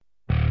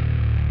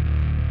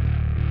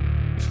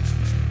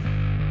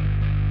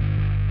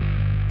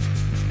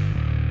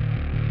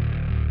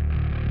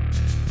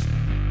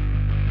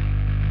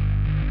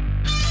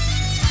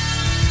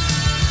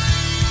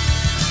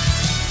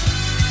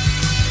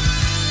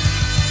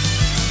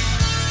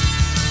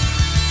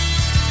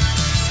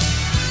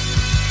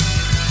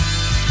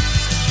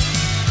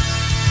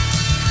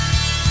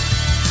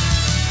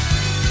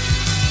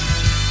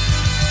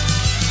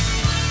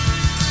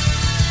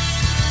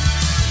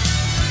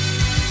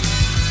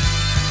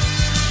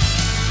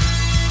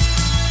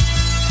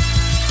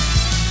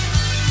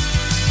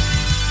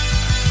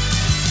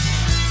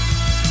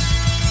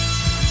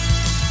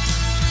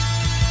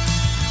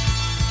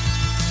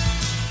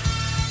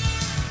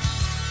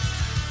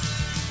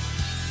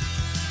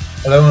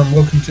Hello and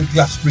welcome to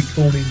Glastonbury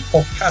Calling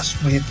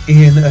Podcast with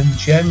Ian and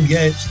Jem.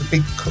 Yeah, it's the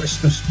big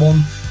Christmas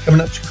one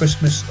coming up to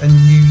Christmas and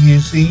New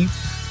Year's Eve.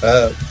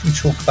 We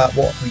talk about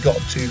what we got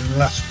up to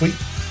last week,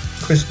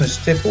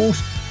 Christmas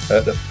tipples,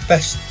 the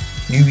best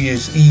New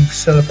Year's Eve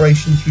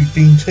celebrations we've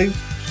been to,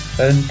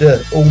 and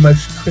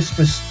almost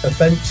Christmas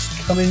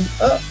events coming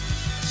up.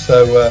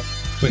 So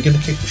we're going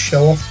to kick the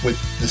show off with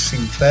the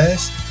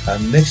Sinclairs,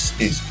 and this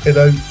is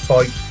Pillow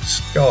Fight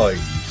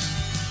Skies.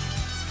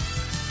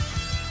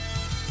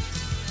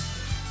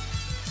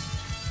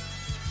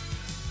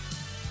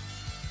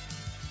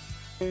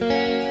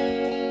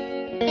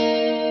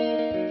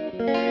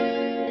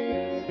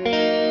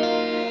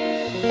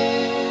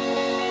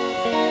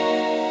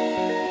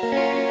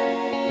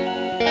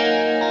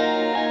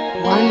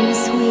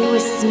 Once we were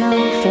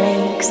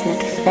snowflakes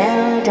that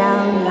fell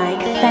down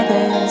like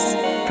feathers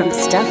from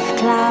stuffed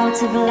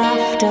clouds of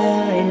laughter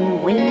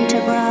in winter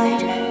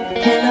bright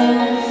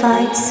pillow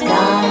fight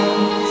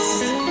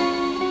skies.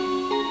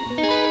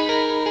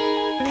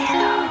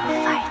 Pillow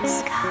fight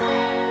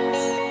skies.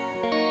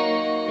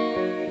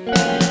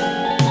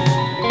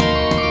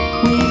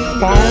 We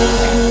fell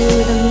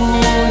through the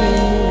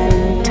morning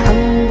and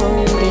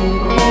tumbled in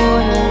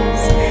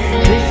corners,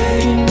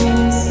 drifting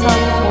in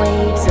soft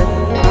waves of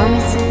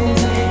promises,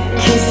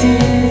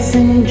 kisses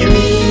and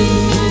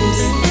dreams.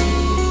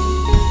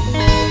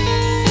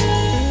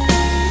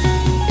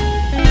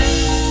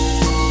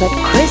 But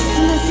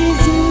Christmas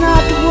is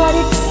not what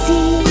it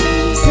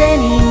seems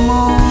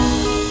anymore.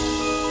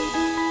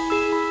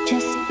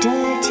 Just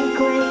dirty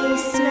grey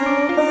snow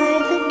by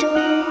the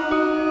door.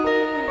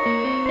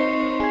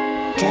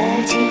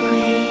 Dirty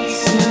grey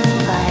snow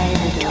by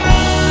the door.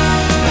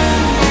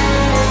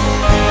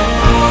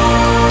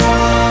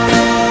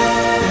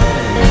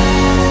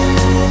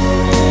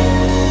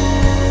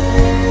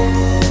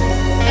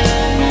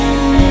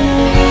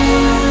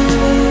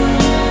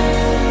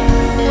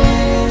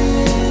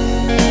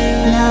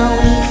 Now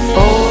we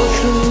fall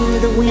through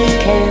the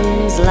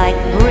weekends like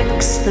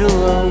bricks through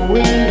a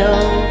window.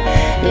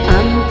 The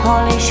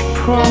unpolished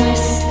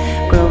promise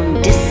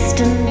grown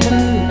distant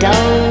and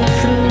dull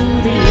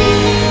through the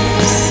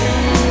years.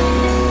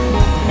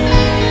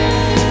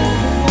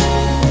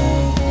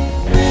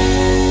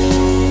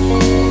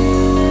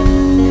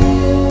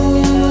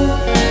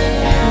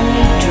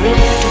 We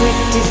drift with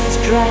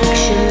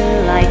distraction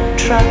like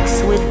trucks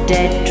with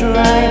dead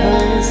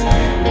drivers,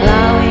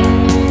 plowing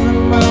the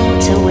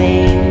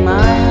motorway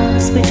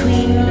miles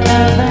between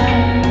love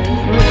and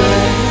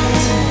regret.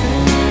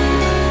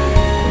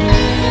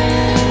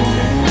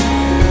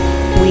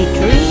 We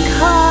drink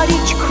hard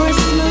each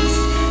Christmas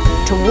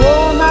to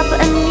warm up,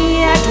 and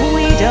yet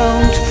we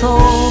don't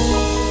thaw.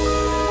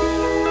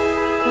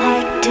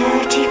 Like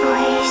dirty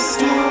grey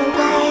snow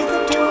by the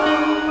door.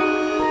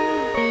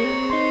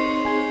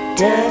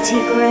 Dirty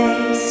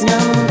grey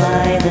snow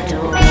by the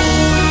door.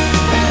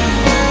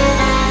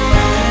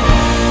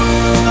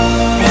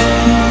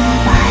 Beaten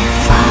by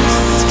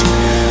frost,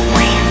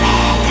 we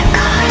bear the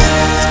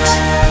cost.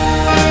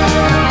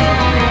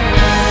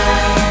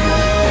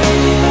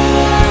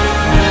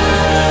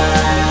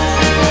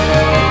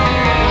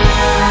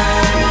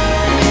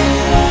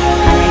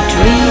 I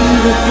dream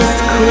that this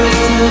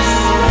Christmas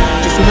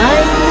just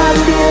might not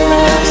be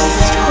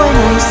lost when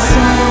I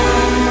saw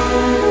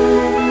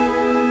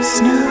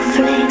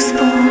snowflakes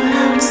fall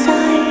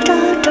outside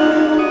our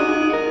door.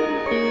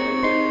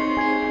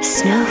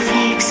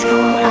 Snowflakes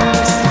fall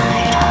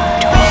outside our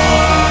door.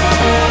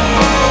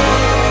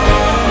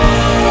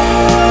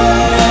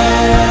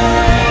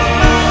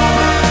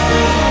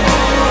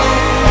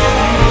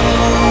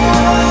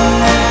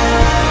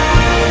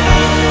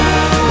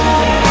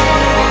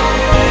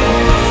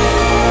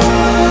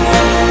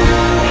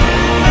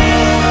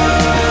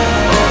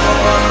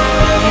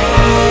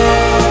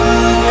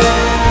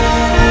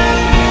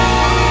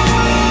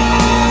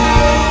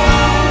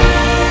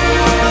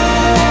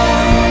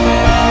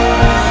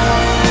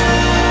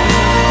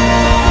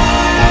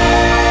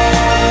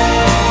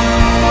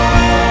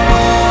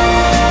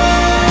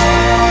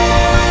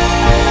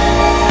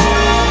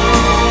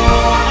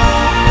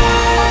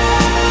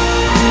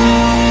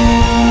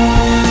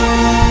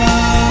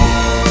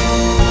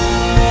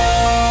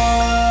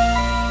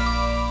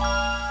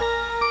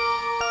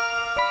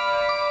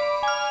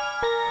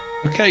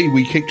 Okay,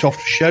 we kicked off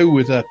the show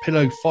with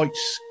Pillow Fight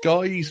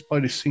Skies by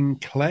the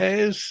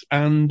Sinclairs,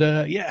 and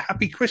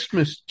happy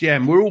Christmas,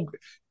 Jem. We're all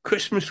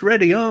Christmas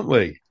ready, aren't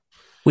we?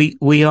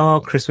 We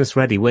are Christmas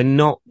ready. We're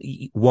not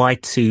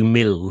Y2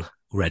 Mill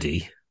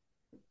ready.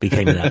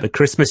 Became that, but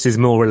Christmas is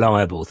more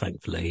reliable,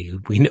 thankfully.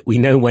 We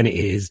know when it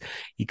is.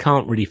 You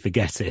can't really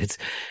forget it,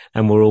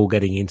 and we're all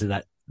getting into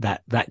that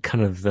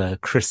kind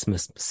of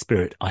Christmas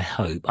spirit, I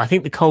hope. I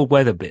think the cold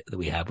weather bit that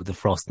we have with the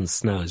frost and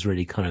snow has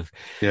really kind of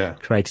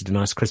created a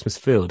nice Christmas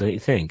feel, don't you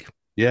think?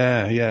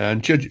 Yeah.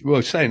 And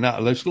saying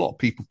that, there's a lot of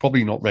people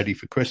probably not ready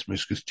for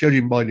Christmas because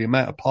judging by the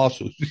amount of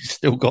parcels we've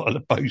still got at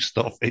the post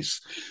office,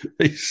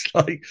 it's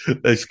like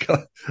there's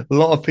got a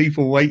lot of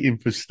people waiting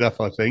for stuff,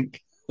 I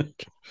think.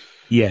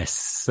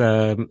 Yes.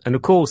 And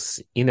of course,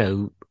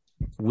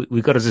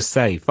 we've got to just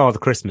say, Father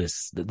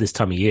Christmas at this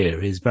time of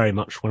year is very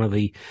much one of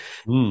the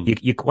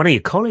one of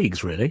your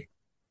colleagues, really.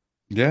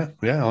 Yeah,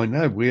 I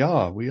know. We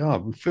are. We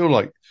feel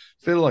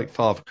like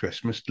Father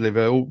Christmas,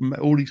 deliver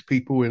all these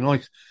people with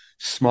nice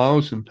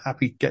smiles and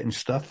happy getting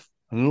stuff.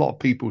 And a lot of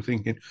people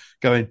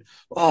going,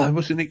 oh, I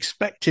wasn't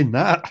expecting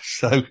that.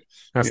 So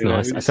that's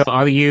nice. So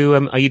are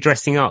you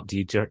dressing up? Do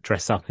you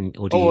dress up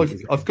or do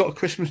you? I've got a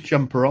Christmas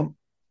jumper on.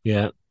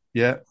 Yeah.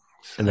 Yeah.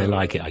 So, and they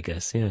like it, I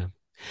guess. Yeah.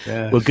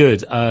 Yeah. Well,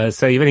 good.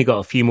 So you've only got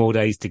a few more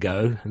days to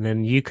go, and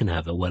then you can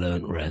have a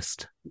well-earned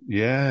rest.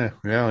 Yeah,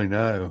 I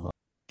know.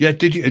 Yeah,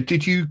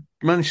 did you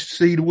manage to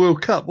see the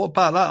World Cup? What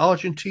about that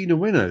Argentina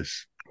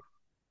winners?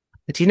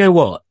 Do you know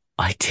what?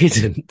 I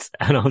didn't,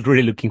 and I was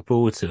really looking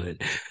forward to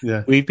it.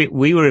 Yeah,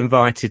 we were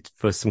invited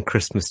for some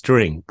Christmas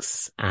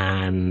drinks,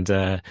 and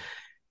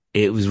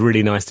it was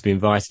really nice to be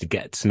invited to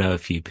get to know a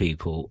few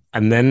people.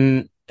 And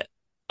then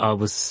I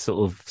was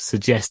sort of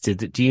suggested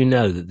that, do you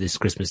know that this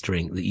Christmas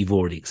drink that you've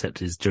already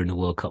accepted is during the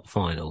World Cup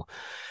final?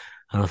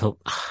 And I thought,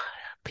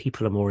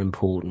 people are more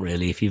important,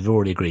 really, if you've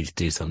already agreed to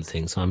do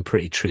something. So I'm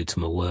pretty true to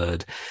my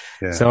word.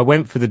 Yeah. So I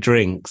went for the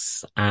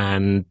drinks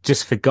and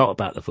just forgot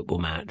about the football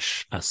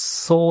match. I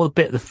saw a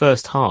bit of the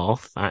first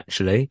half,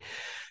 actually.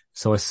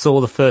 So I saw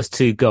the first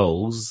 2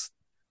 goals.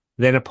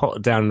 Then I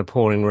potted down in the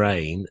pouring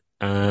rain,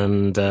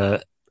 and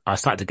I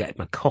started to get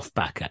my cough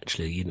back,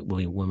 actually,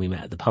 when we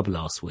met at the pub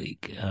last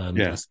week. I'm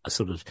at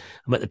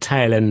the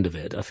tail end of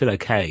it. I feel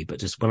okay, but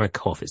just when I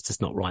cough, it's just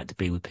not right to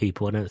be with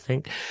people, I don't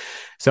think.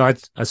 So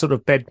I sort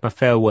of begged my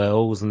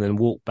farewells and then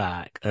walked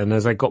back. And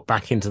as I got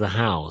back into the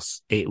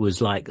house, it was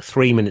like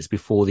 3 minutes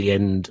before the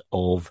end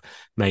of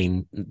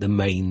the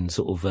main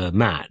sort of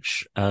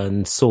match,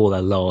 and saw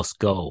their last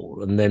goal,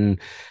 and then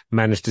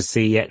managed to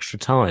see extra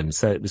time.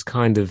 So it was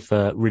kind of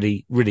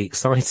really, really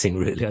exciting,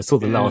 really. I saw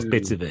the last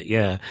bit of it,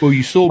 yeah. Well,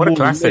 you saw what more a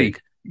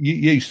classic. Than me.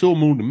 You saw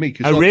more than me.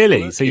 Oh,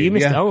 really? So you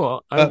missed it? Oh,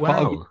 wow.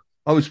 But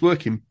I was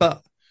working,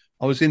 but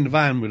I was in the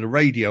van with the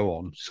radio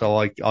on, so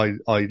I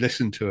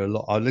listened to a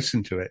lot. I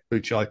listened to it,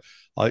 which I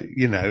like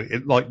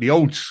the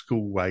old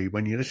school way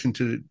when you listen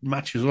to the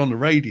matches on the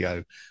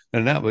radio,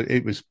 and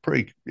it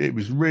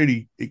was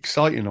really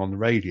exciting on the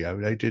radio.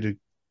 They did a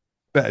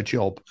better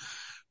job,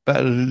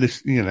 better than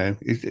this,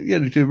 they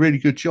did a really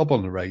good job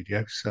on the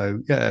radio. So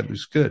yeah, it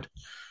was good.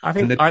 I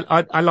think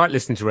I like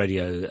listening to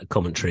radio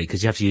commentary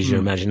because you have to use your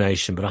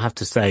imagination, but I have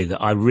to say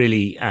that I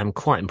really am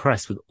quite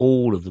impressed with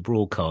all of the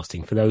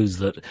broadcasting. For those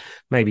that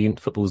maybe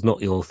football's not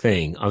your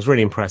thing, I was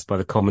really impressed by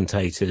the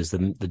commentators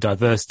and the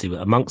diversity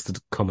amongst the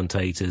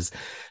commentators,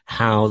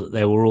 how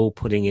they were all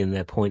putting in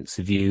their points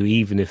of view,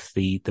 even if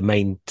the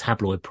main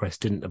tabloid press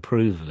didn't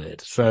approve of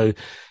it. So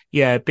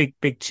yeah,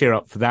 big cheer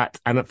up for that.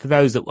 And for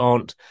those that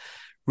aren't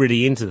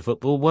really into the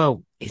football,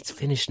 well, it's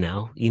finished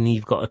now.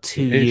 You've got a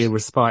 2-year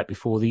respite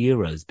before the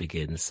Euros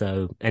begin.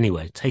 So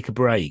anyway, take a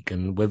break,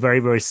 and we're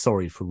very, very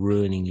sorry for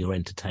ruining your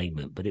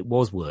entertainment, but it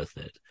was worth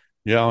it.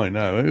 Yeah, I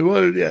know.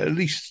 Well, yeah, at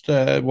least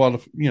while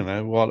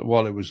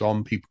it was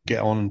on, people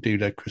get on and do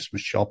their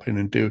Christmas shopping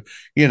and do.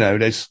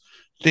 There's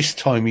this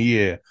time of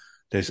year,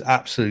 there's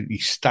absolutely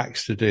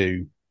stacks to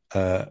do.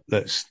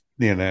 That's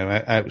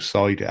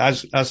outside,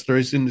 as there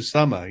is in the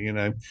summer.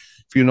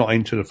 If you're not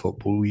into the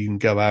football, you can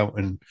go out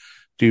and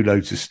do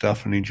loads of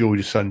stuff and enjoy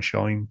the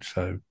sunshine.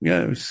 So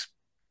yeah, it was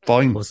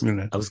fine.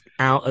 I was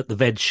out at the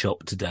veg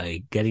shop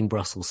today getting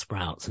Brussels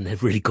sprouts, and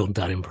they've really gone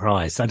down in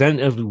price. I don't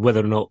know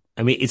whether or not,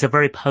 I mean, it's a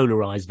very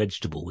polarized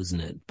vegetable,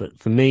 isn't it? But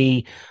for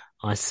me,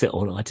 I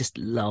just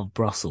love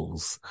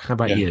Brussels. How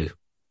about you?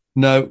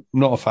 No,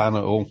 not a fan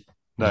at all.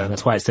 No,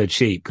 that's why it's so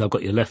cheap. I've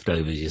got your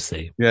leftovers, you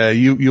see. Yeah,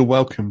 you're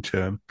welcome to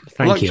them.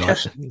 Thank you.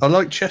 I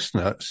like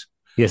chestnuts.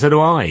 Yeah, so do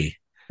I.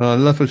 I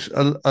love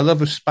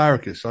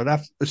asparagus. I'd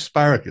have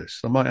asparagus.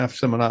 I might have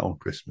some of that on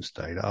Christmas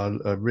Day. I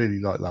really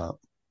like that.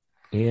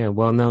 Yeah,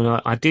 well, no,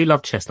 I do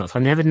love chestnuts. I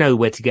never know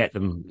where to get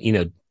them,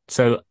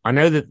 So I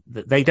know that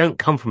they don't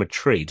come from a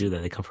tree, do they?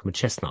 They come from a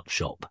chestnut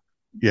shop.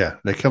 Yeah,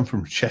 they come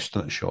from a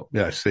chestnut shop.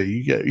 Yeah, so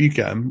you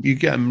get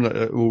them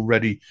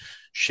already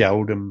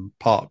shelled and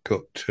part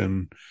cooked,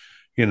 and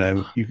you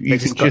can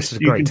just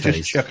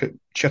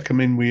chuck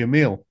them in with your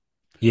meal.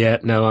 Yeah,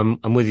 no,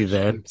 I'm with you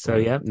there. So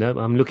yeah, no,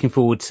 I'm looking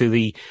forward to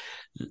the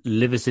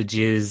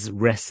Liversage's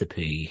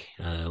recipe.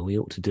 We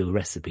ought to do a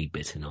recipe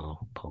bit in our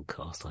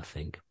podcast, I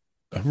think.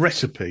 A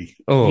recipe?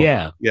 Oh,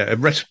 yeah, a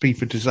recipe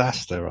for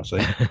disaster, I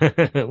think.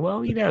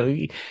 Well,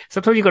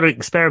 sometimes you've got to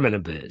experiment a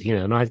bit,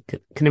 and I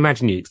can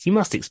imagine you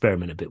must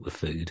experiment a bit with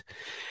food.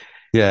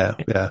 Yeah.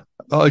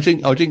 I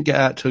didn't get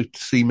out to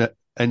see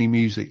any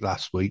music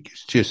last week.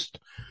 It's just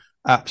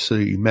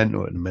absolutely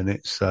mental at the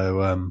minute.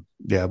 So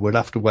we'll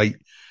have to wait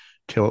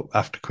till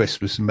after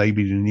Christmas and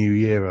maybe the New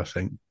Year, I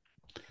think.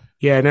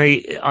 Yeah, no,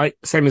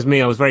 same as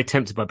me. I was very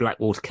tempted by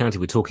Blackwater County.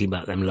 We were talking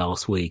about them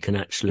last week, and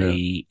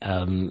actually,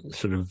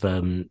 sort of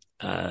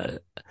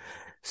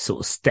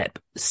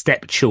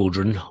step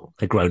children.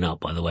 They're grown up,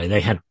 by the way.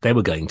 They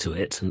were going to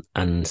it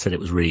and said it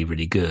was really,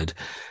 really good.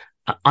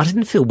 I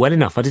didn't feel well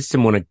enough. I just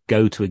didn't want to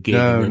go to a gig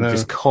and then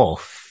just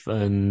cough. off,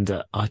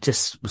 and I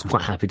just was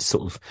quite happy to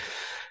sort of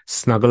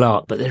snuggle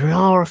up. But there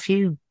are a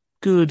few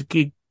good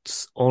gigs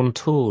on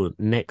tour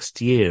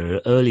next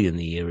year, early in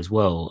the year as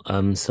well.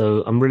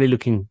 So I'm really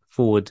looking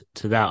forward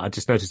to that. I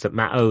just noticed that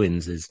Matt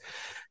Owens is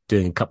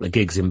doing a couple of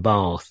gigs in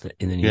Bath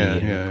in the new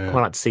year. Yeah. I'd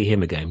quite like to see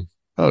him again.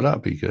 Oh,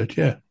 that'd be good.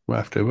 Yeah, we'll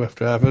have to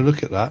have a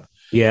look at that.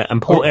 Yeah,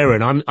 and Paul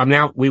Aaron. I'm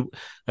now.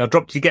 I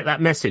dropped. You get that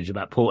message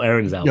about Paul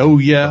Aaron's album? Oh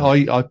yeah,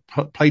 I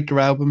played their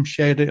album,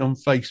 shared it on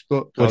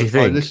Facebook. What do you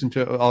think? I listened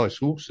to it. Oh,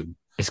 it's awesome.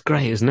 It's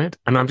great, isn't it?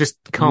 And I'm just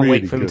can't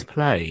Really wait for them to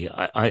play.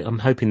 I'm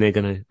hoping they're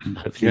going to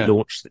hopefully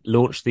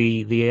launch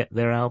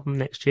their album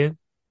next year.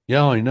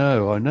 Yeah, I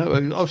know. I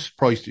was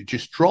surprised it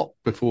just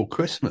dropped before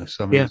Christmas.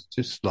 I mean,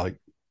 it's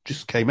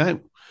just came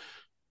out.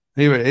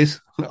 Here it is.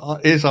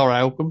 Here's our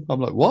album.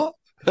 I'm like, what?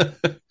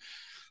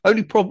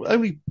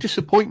 Only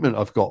disappointment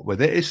I've got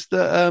with it is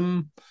that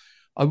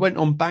I went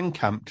on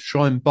Bandcamp to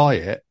try and buy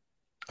it,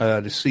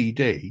 the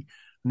CD,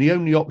 and the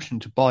only option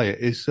to buy it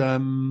is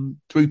through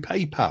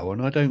PayPal,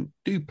 and I don't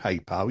do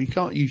PayPal. You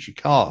can't use your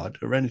card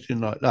or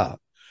anything like that.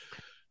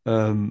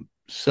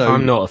 So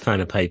I'm not a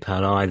fan of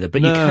PayPal either,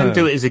 but you can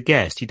do it as a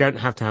guest. You don't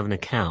have to have an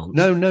account.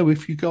 No.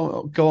 If you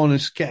go on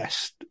as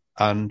guest,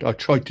 and I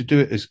tried to do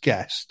it as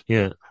guest,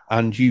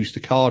 and use the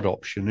card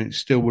option, it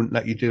still wouldn't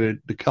let you do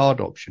it. The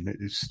card option,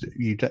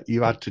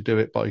 you had to do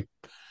it by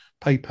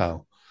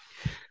PayPal.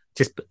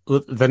 Just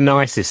the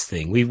nicest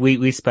thing.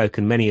 We've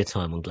spoken many a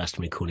time on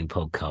Glastonbury Calling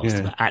podcast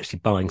about actually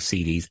buying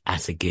CDs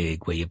at a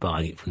gig where you're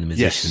buying it from the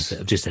musicians that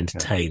have just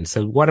entertained.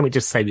 So why don't we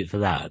just save it for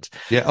that?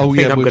 Yeah. I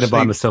think I'm going to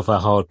buy myself a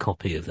hard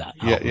copy of that.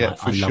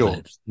 For sure.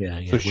 It. Yeah,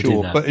 for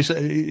sure. But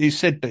it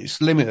said that it's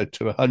limited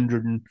to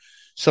 100 and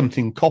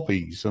something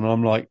copies, and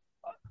I'm like,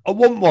 I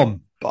want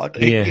one, but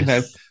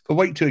if I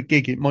wait to a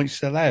gig, it might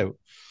sell out.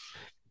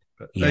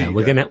 Yeah,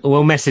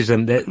 we'll message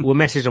them. We'll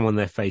message them on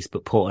their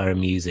Facebook, Port Aaron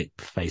Music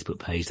Facebook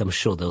page. I'm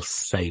sure they'll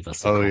save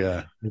us.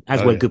 We're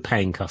good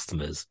paying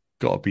customers.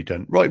 Got to be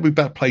done. Right, we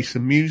better play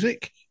some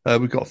music.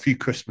 We've got a few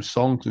Christmas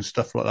songs and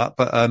stuff like that,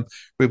 but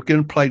we're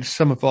going to play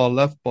 "Some of Our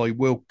Love" by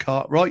Will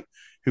Cartwright,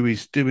 who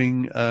is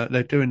doing.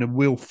 They're doing a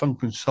Will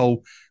Funk and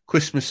Soul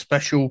Christmas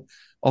special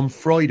on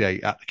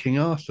Friday at the King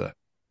Arthur.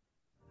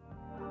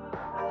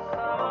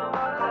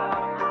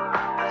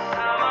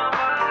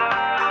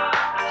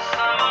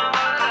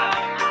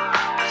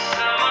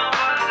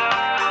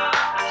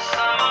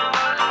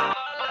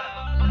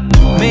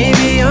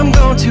 Maybe I'm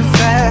going too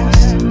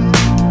fast,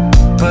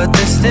 but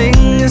this thing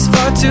is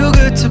far too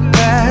good to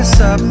pass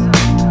up.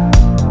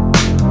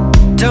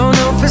 Don't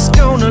know if it's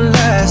gonna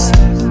last,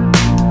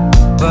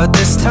 but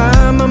this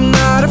time I'm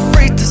not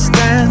afraid to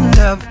stand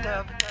up.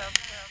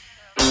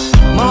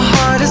 My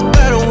heart is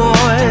better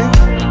worn,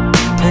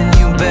 and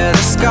you bear the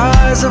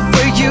scars of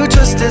where you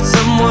trusted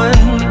someone.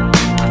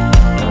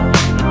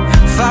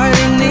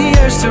 Fighting the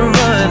urge to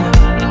run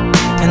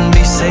and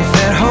be safe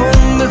at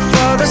home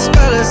before the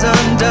spell is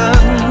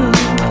undone.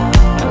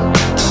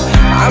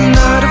 I'm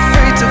not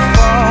afraid to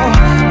fall,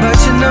 but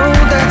you know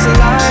that's a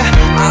lie.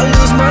 I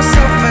lose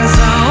myself as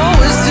I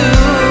always do.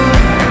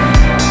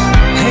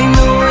 Ain't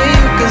no way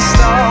you can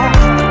stall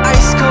the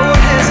ice cold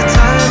hands of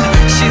time.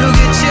 She'll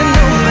get you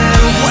no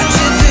matter what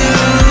you do.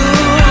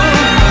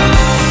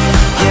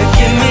 You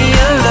give me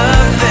your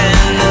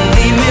loving and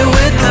leave me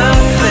with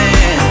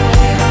nothing,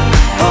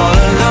 all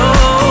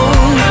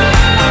alone.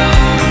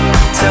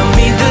 Tell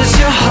me, does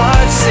your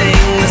heart sing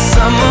the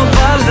sum of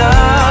our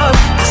love,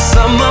 the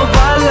sum of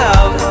our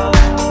love?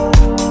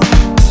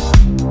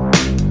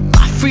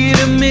 My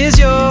freedom is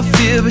your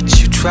fear, but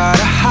you try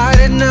to hide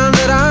it now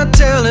that our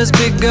tale has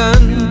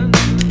begun.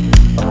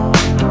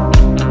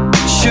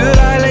 Should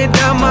I lay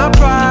down my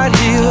pride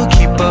here,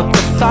 keep up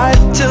the fight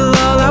till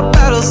all our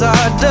battles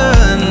are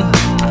done?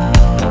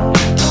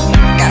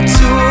 Got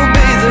to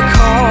obey the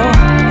call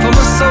for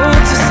my soul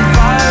to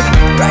survive.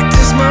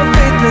 Practice my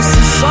faithless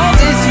all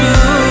day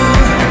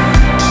through.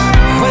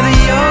 Whether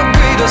you're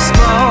great or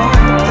small,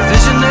 the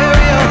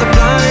visionary or the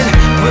blind,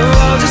 we're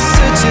all just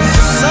searching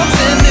for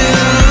something new.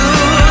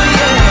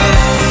 Yeah,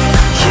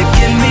 you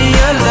give me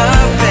your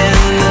love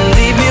and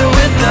leave me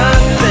with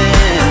nothing.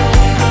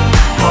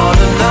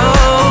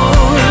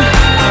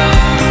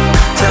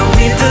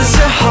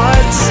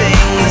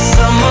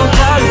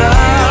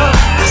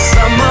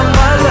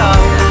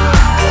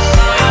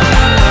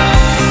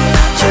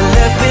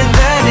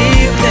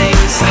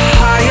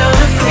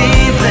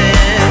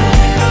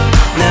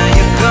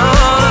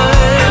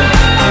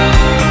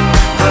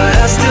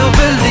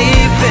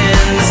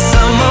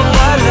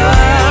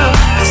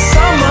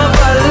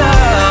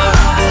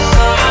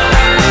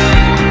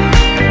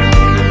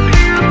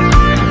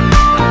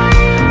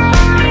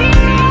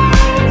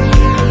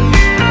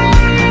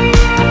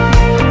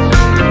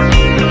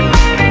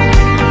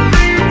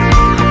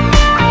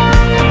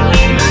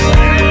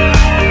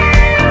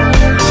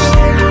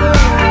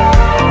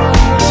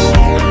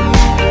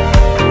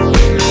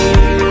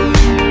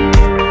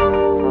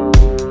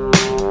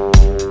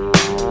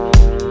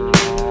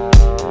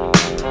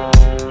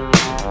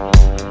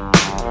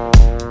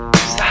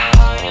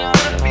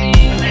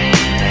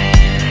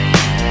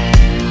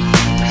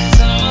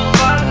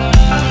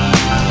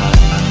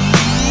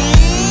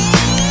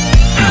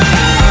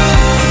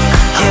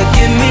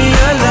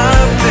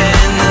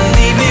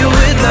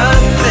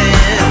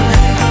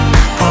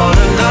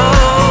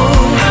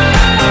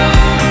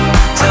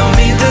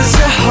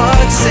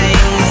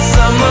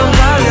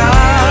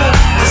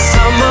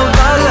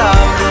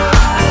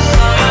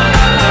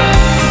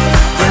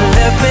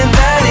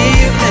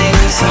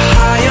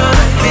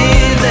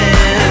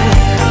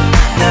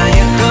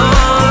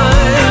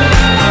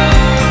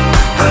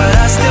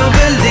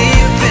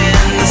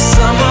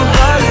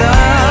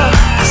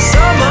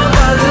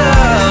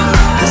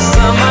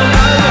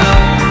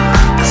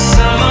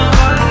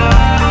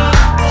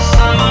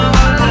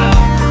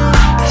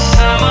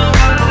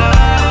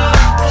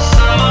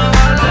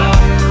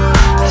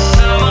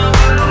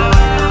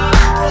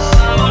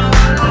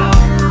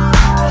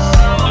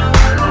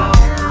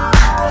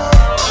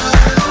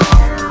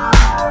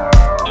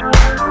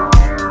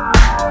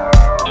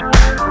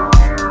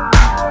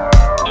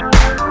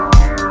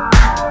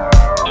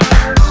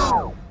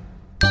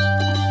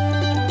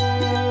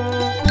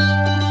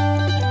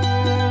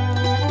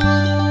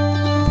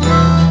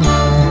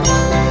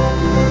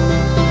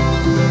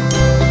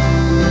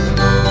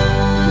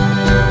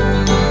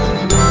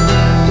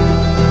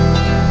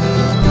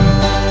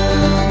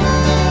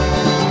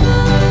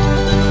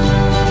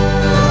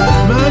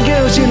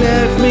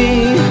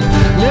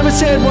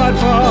 said what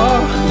for,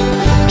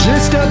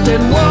 just up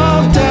and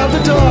walked out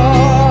the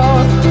door.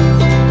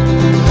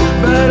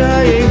 But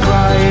I ain't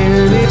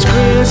crying, it's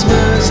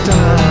Christmas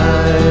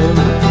time.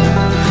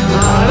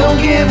 I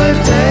don't give a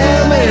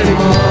damn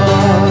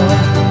anymore.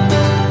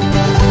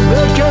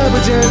 The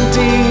cupboard's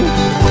empty,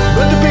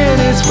 but the bin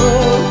is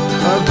full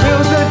of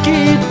bills that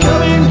keep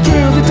coming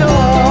through the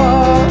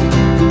door.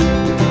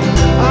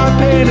 I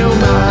pay no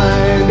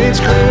mind,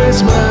 it's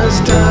Christmas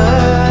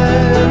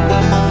time.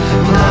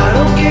 I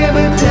don't give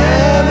a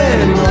damn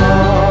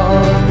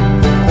anymore.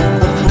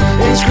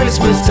 It's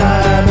Christmas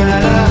time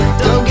and I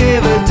don't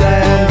give a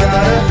damn.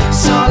 Got a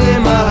song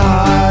in my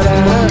heart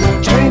and a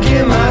drink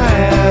in my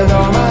hand.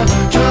 All my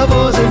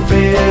troubles and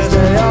fears,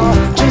 they all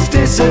just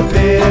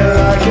disappear.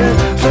 I can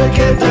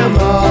forget them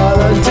all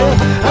until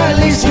at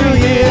least New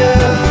Year.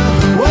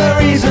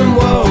 Worries and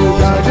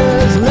woes, I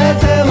just let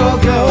them all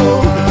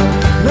go.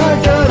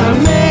 Not gonna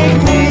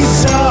make me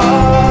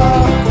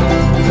sob.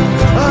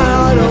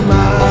 I don't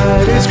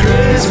mind, it's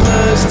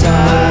Christmas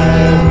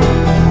time.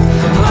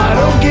 I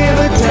don't give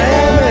a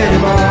damn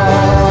anymore.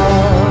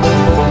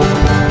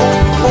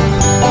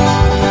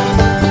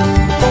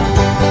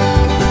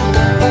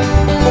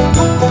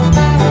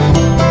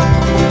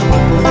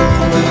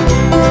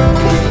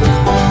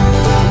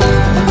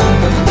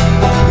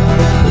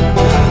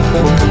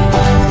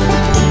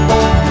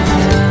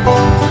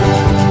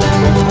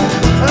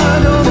 I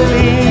don't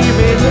believe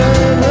in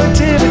the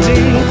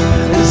nativity,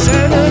 and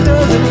Santa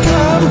doesn't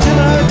come to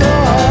my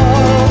door.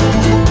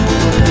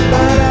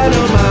 But I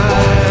don't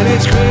mind,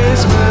 it's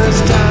Christmas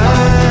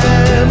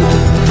time.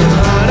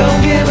 I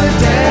don't give a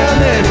damn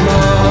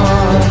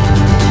anymore.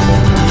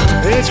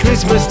 It's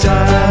Christmas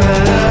time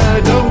and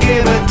I don't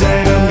give a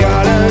damn.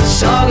 Got a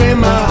song in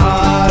my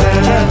heart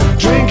and a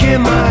drink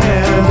in my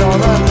hand. All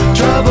my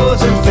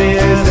troubles and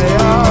fears, they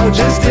all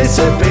just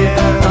disappear.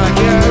 I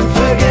can't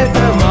forget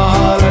them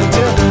all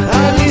until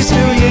at least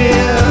New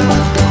Year.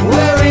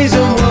 Worries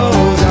and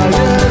woes, I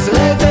just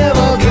let them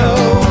all go.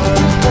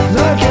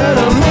 Not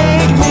gonna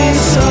make me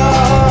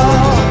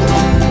sob,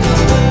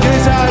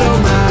 'cause I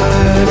don't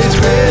mind, it's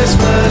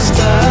Christmas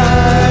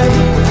time.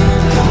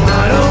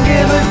 I don't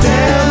give a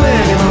damn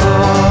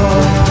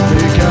anymore,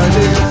 because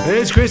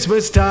it's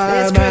Christmas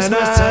time and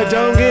I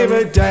don't give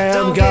a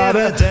damn. Got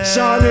a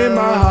song in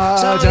my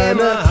heart and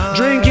a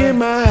drink in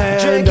my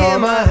hand. All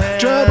my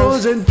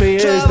troubles and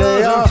fears,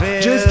 they all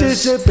just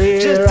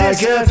disappear. I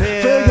can't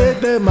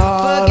forget them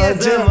all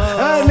until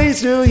at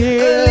least New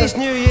Year.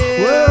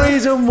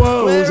 Worries and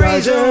woes, I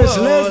just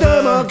let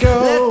them all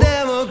go.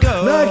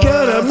 Not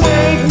gonna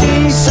make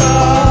me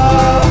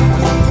sob,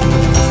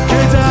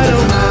 'cause I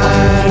don't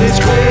mind, it's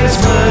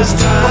Christmas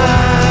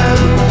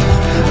time.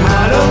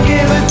 I don't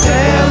give a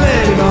damn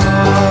anymore.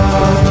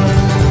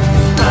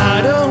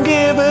 I don't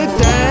give a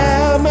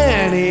damn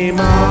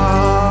anymore.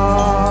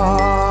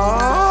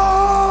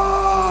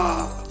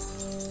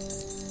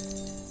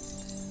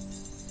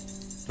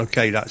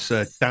 Okay, that's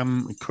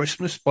Damn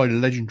Christmas by the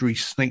legendary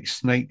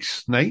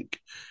Snake.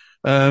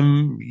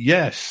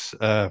 Yes,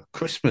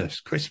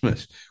 Christmas.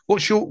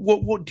 What's your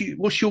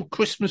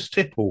Christmas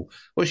tipple?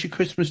 What's your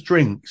Christmas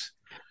drinks?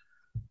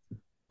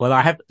 Well,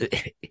 I have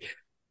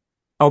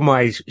on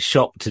my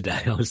shop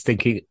today. I was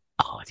thinking,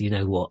 do you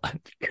know what? I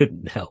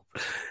couldn't help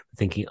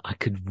thinking I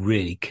could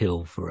really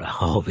kill for a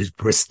Harvest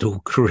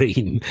Bristol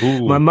cream.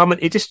 Ooh. My mum,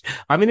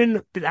 I'm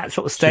in that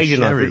sort of stage in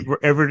life.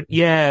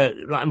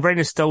 Like I'm very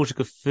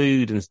nostalgic of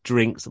food and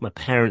drinks that my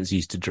parents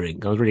used to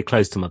drink. I was really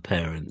close to my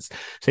parents.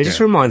 So it just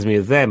reminds me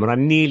of them.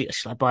 And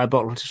should I buy a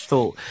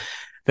bottle?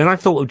 Then I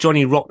thought of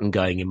Johnny Rotten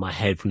going in my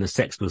head from the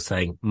Sex Pistols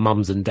saying,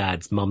 mums and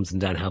dad,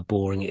 how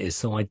boring it is.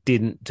 So I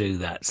didn't do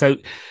that. So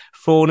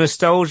for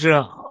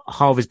nostalgia,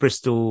 Harvest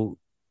Bristol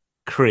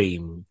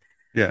cream.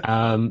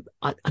 I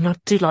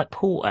do like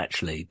port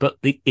actually, but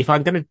if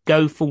I'm going to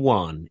go for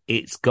one,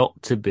 it's got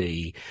to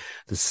be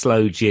the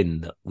slow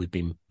gin that we've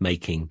been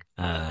making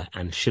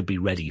and should be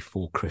ready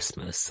for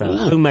Christmas. So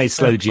homemade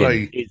slow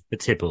gin is the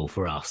tipple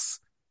for us.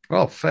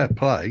 Oh, fair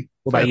play.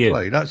 What about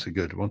you? That's a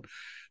good one.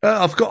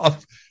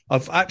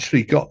 I've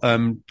actually got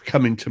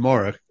coming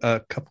tomorrow a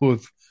couple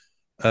of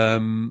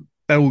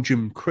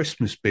Belgian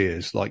Christmas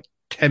beers, like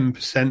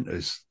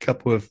 10%ers,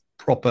 couple of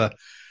proper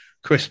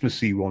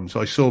Christmassy ones.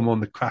 I saw them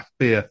on the craft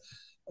beer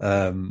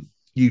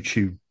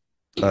YouTube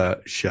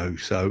show.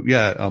 So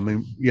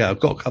I've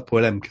got a couple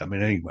of them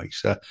coming anyway.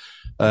 So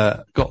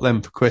got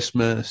them for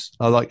Christmas.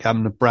 I like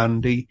having the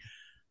brandy.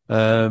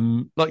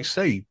 Like I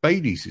say,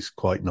 Bailey's is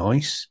quite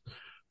nice.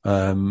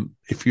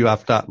 If you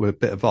have that with a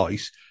bit of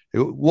ice.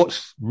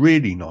 What's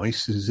really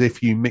nice is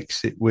if you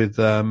mix it with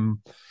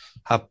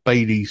have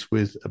Bailey's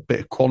with a bit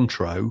of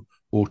Cointreau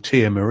or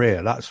Tia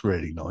Maria. That's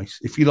really nice.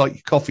 If you like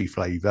your coffee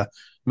flavour,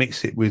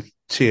 mix it with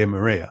Tia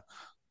Maria.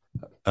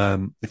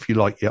 If you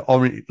like your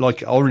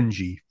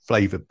orangey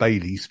flavoured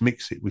Bailey's,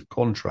 mix it with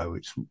Cointreau.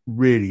 It's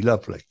really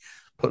lovely.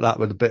 Put that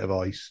with a bit of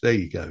ice. There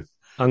you go.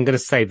 I'm going to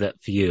save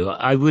that for you.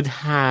 I would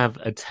have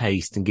a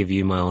taste and give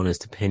you my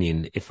honest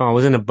opinion. If I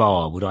was in a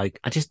bar,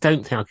 I just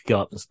don't think I could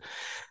go up.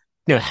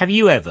 No, have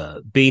you ever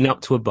been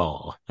up to a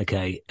bar,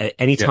 okay, at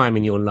any time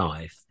in your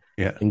life,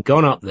 and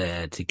gone up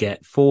there to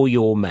get for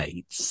your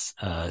mates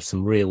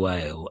some real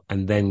ale,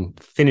 and then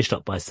finished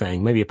up by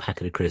saying maybe a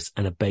packet of crisps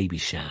and a baby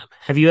sham?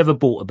 Have you ever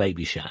bought a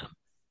baby sham?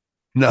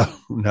 No.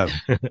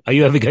 Are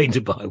you ever going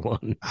to buy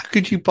one? How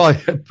could you buy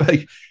a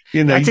baby?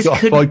 You know, I you just got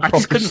to buy couldn't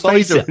proper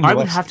face cider. it. I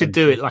would have to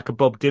do it like a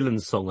Bob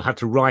Dylan song. I have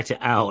to write it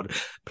out.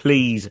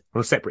 Please,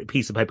 on a separate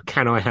piece of paper,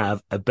 can I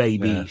have a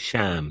baby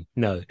sham?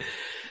 No,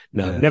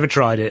 never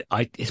tried it.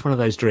 It's one of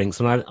those drinks,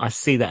 and I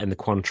see that in the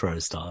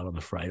Cointreau style. I'm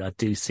afraid I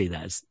do see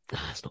that as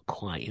it's not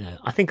quite. You know,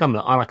 I think I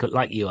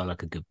like you. I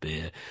like a good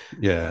beer.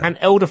 Yeah, and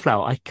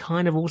elderflower. I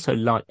kind of also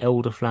like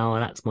elderflower.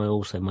 That's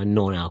my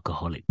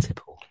non-alcoholic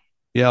tipple.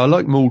 Yeah, I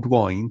like mulled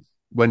wine.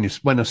 When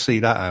I see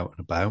that out and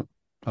about,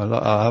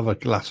 I have a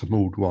glass of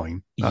mulled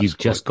wine. You've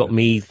just got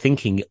me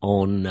thinking.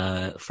 On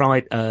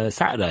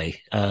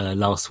Saturday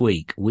last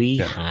week, we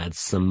had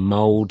some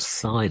mulled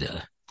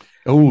cider.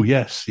 Oh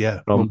yes, yeah.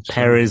 From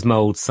Perry's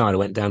Mulled Cider.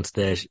 Went down to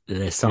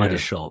their cider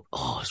shop.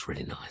 Oh, it's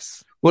really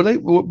nice. Well,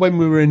 when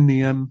we were in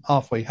the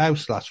halfway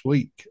house last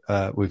week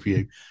with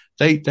you,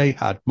 they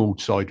had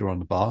mulled cider on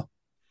the bar.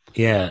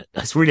 Yeah,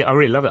 I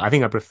really love it. I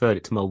think I preferred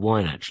it to mulled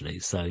wine actually.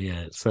 So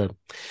yeah,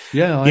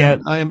 I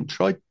haven't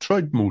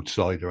tried mulled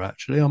cider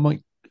actually. I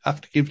might have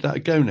to give that a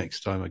go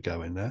next time I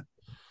go in there.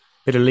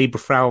 Bit of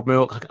Lieberfrau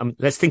milk.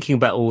 Let's thinking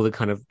about all the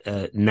kind of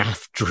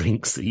naff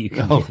drinks that you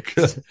can get.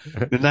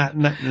 The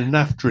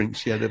naff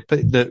drinks,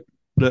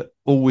 that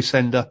always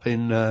end up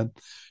in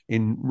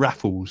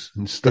raffles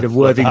and stuff. Bit of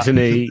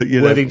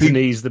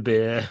Worthingtonese, the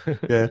beer.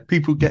 Yeah,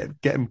 people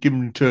get them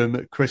given to them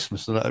at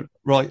Christmas, and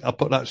I'll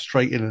put that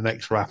straight in the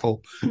next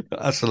raffle.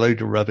 That's a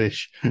load of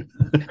rubbish.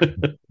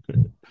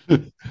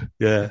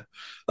 Yeah.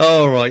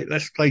 All right,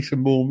 let's play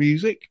some more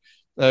music.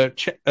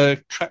 Track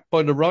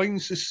by the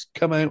Rhynes. This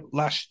come out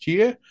last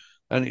year,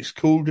 and it's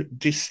called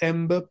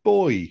December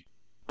Boy.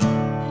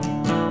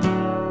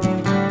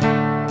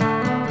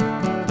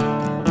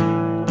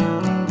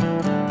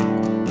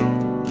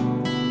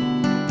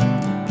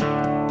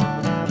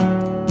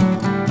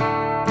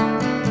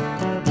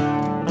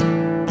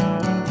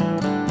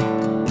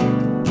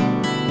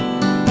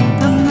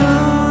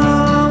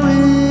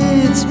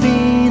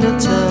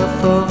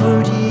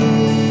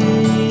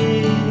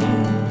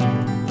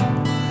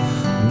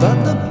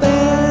 But the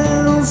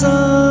bells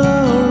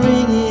are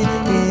ringing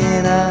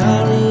in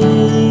our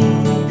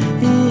ear.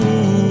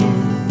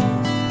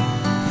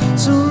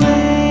 So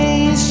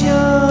raise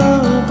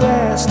your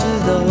glass to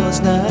those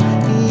not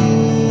here,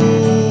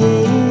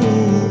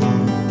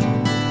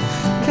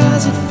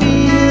 'cause it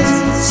feels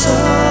so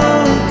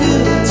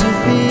good to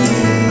be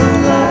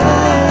alive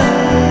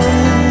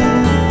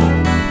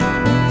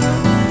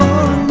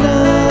for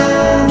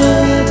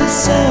another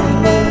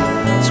December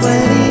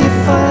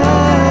 25.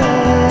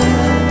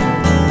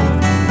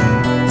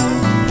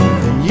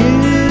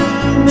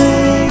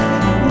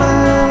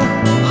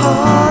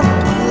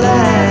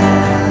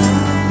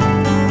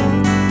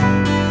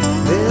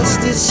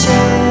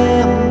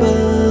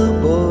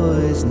 December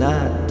boy's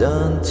not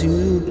done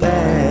too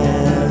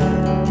bad.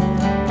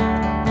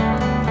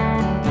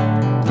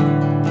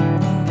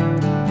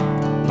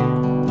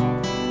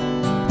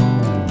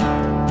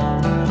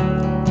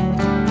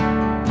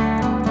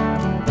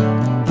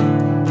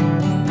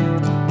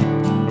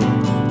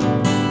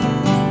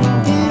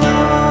 It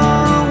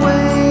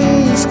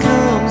always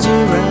comes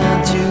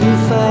around too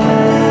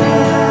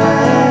fast.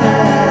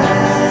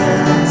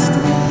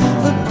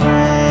 The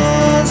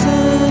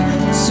present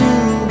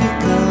soon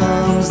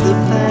becomes the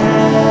past.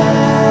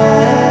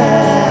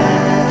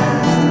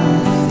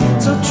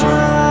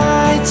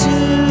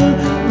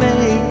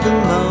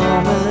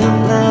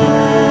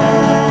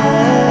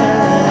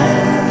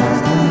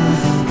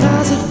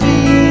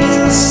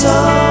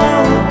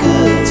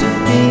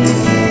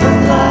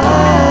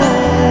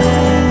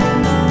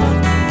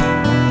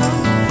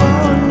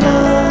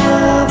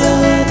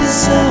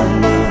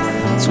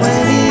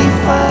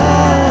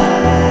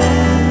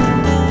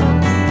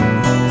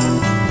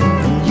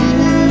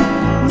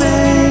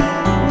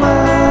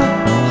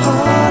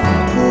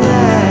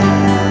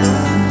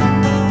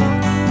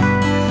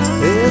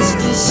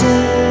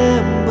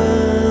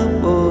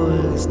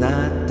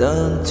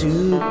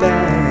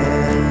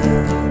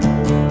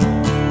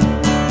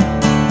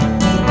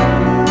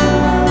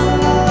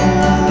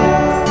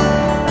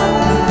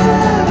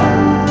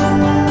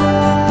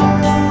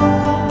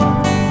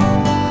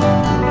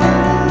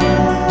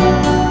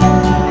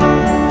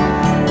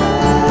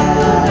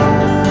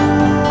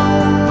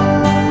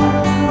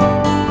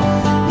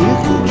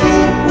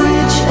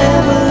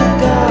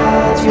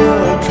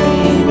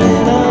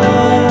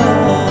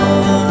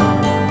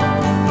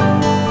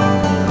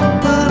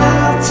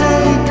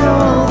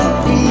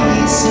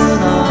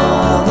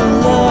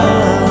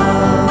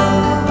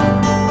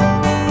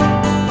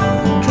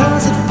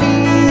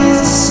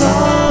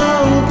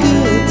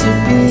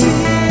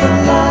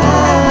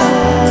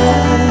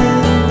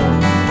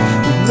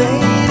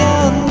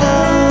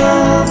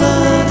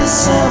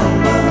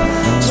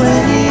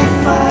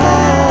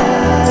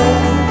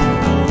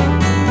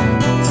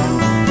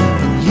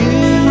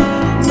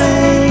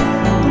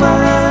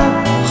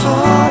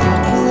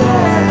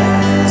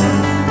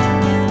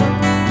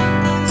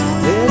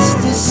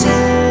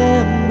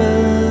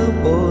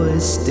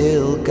 one's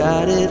still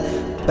got it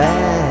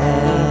bad.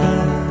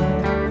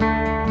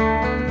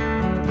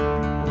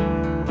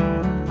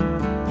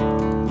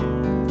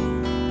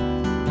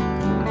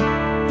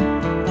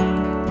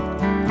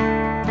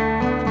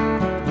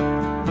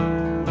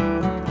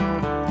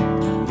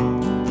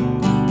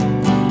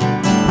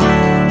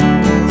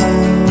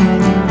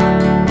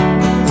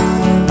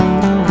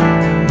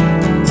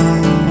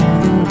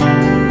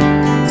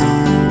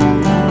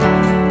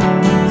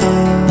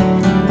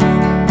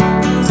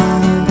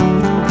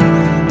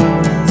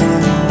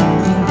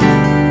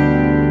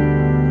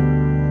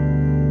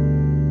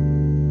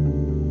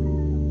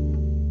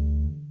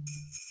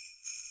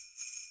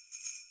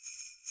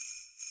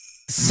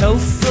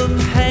 Sofa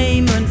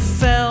payment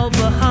fell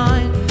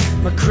behind.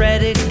 My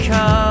credit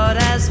card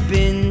has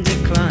been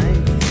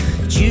declined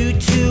due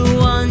to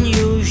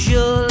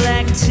unusual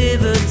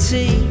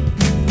activity.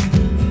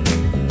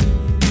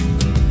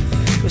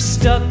 We're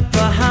stuck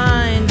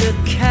behind a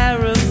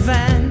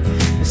caravan.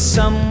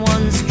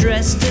 Someone's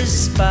dressed as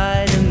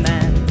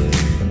Spider-Man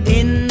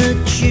in the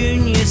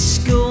junior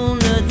school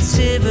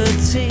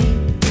nativity.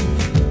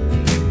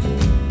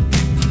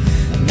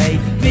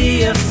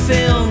 Maybe a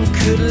film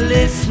could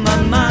lift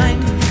my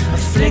mind. I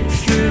flick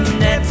through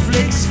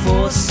Netflix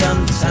for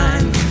some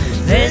time.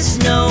 There's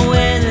no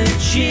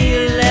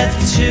energy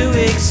left to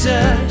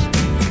exert.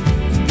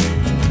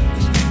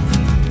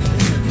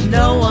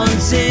 No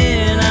one's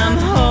in, I'm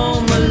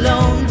home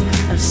alone.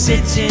 I'm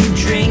sitting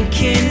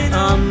drinking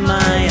on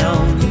my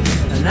own,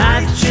 and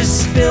I've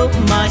just spilt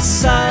my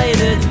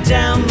cider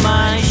down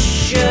my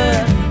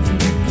shirt.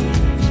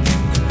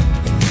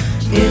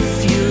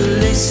 If you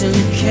listen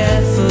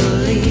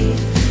carefully,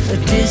 a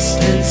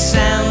distant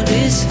sound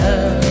is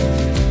heard,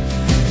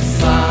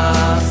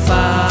 far,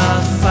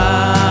 far,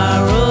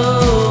 far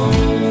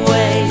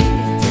away,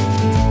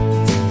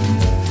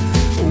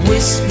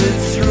 whispered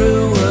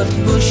through a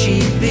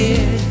bushy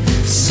beard,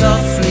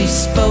 softly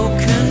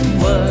spoken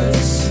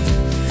words.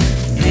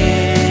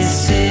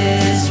 This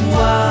is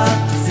what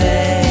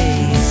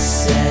they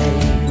say.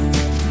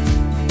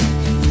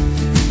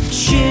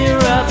 Cheer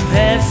up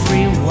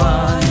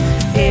everyone,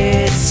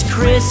 it's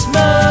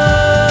Christmas.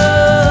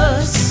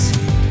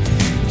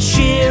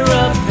 Cheer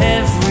up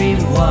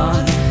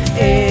everyone,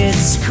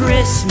 it's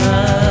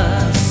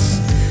Christmas.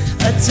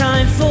 A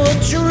time for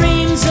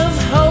dreams of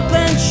hope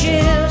and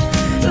cheer,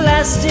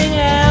 lasting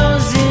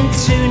hours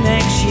into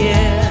next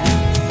year.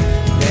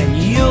 Then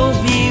you'll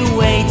be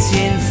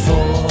waiting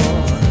for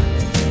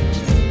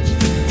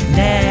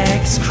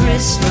next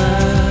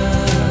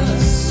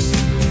Christmas.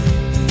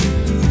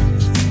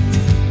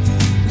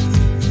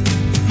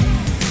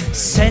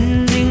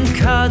 Sending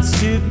cards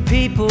to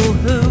people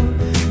who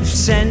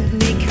sent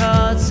me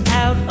cards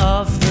out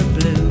of the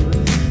blue,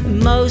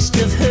 most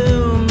of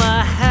whom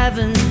I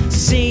haven't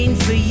seen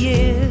for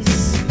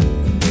years.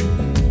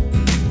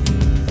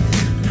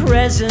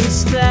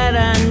 Presents that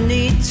I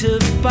need to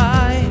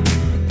buy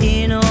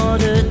in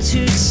order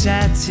to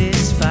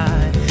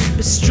satisfy,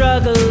 but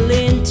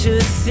struggling to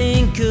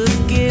think of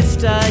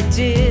gift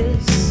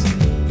ideas.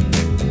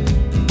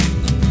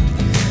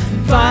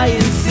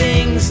 Buying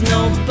things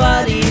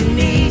nobody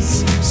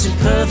needs,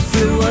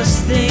 superfluous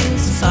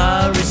things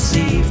are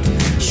received.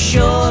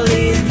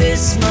 Surely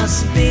this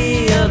must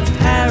be a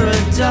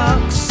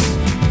paradox.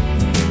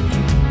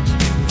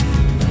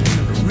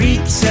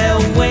 Retail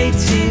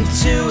waiting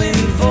to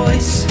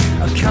invoice,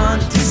 I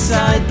can't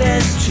decide,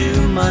 there's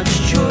too much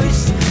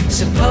choice.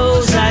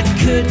 Suppose I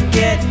could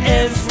get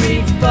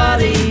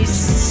everybody's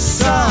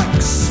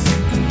socks.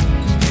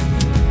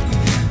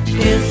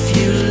 If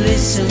you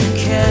listen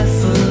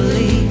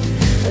carefully,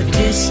 a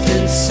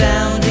distant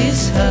sound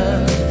is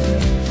heard,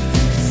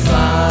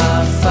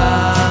 far,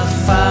 far,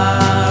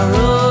 far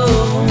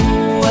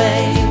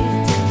away,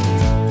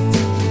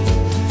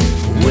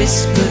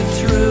 whispered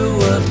through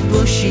a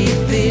bushy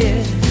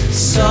beard,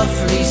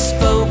 softly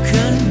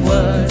spoken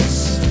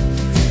words.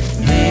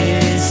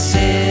 This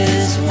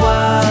is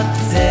what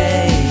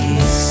they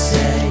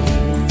say.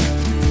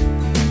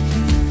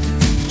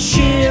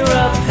 Cheer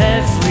up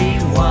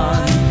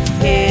everyone,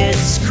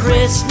 it's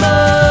Christmas.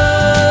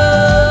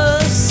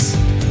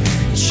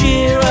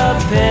 Cheer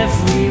up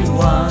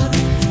everyone,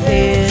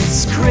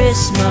 it's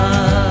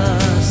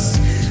Christmas.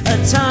 A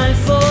time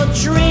for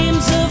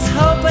dreams of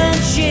hope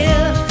and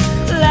cheer,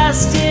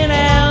 lasting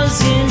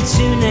hours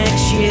into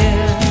next year.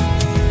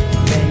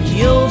 Then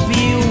you'll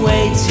be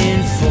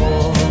waiting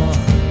for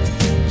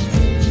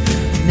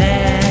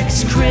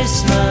next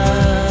Christmas.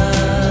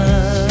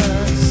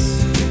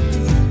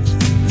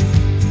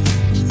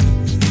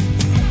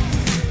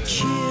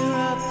 Cheer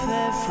up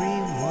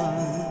everyone.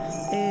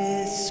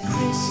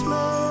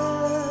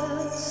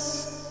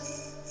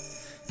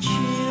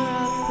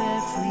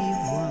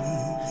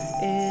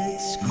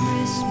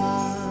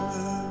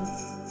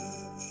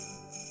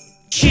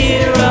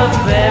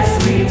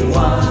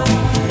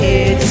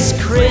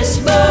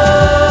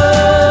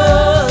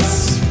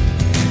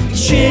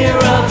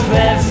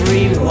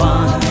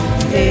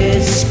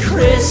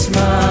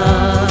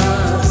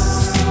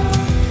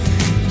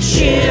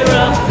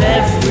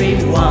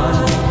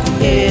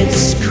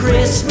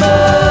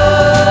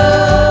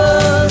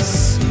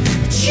 Christmas.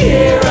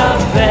 Cheer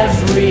up,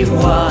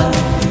 everyone,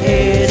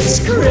 it's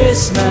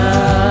Christmas.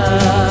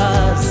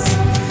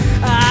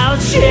 Oh,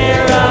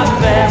 cheer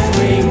up,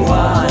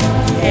 everyone,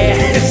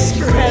 it's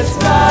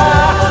Christmas.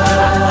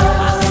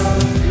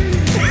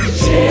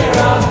 Cheer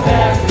up,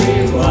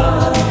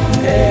 everyone,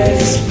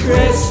 it's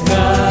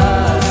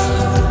Christmas.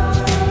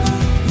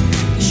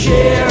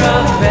 Cheer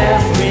up,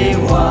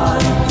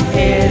 everyone,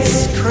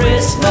 it's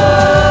Christmas.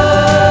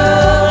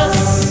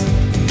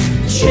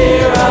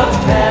 Cheer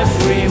up,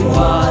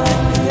 everyone,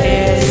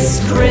 it's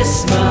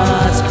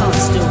Christmas. Can't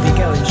still be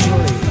going,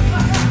 surely.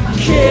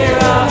 Cheer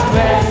up,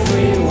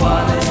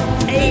 everyone, it's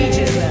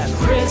ages left.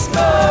 Christmas.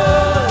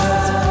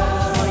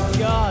 Oh my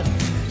God.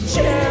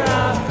 Cheer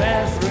up,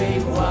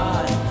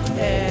 everyone,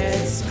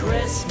 it's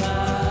Christmas.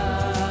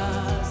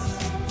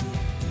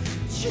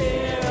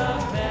 Cheer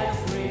up,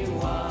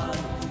 everyone,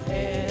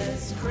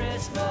 it's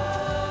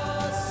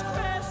Christmas.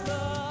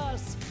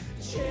 Christmas.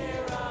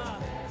 Cheer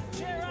up,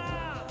 cheer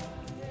up.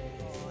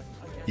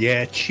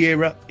 Yeah,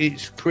 cheer up,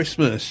 it's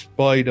Christmas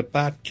by the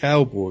Bad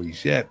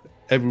Cowboys. Yeah,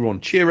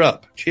 everyone, cheer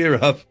up, cheer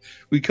up.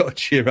 We got to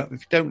cheer up.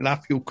 If you don't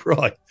laugh, you'll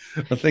cry.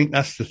 I think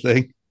that's the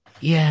thing.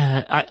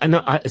 Yeah, I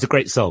know it's a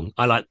great song.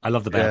 I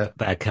love the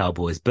Bad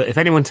Cowboys. But if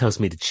anyone tells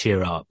me to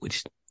cheer up,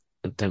 which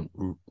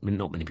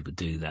not many people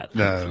do that.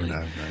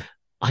 No.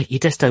 You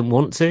just don't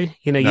want to.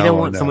 You No, don't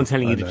want I know, someone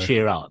telling I you know. to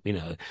cheer up.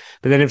 But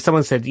then if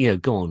someone said,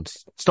 go on,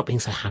 stop being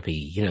so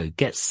happy.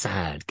 Get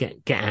sad, get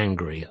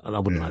angry. I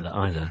wouldn't like that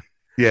either.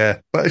 Yeah,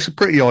 but it's a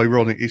pretty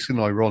ironic. It's an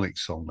ironic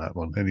song, that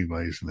one,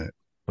 anyway, isn't it?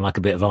 I like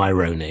a bit of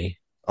irony.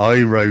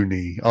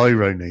 Irony.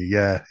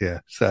 Yeah.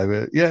 So, I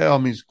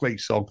mean, it's a great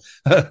song.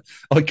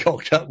 I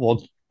cocked that one.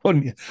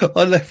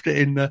 I left it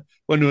in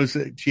when I was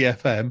at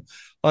GFM.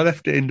 I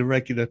left it in the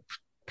regular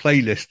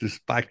playlist as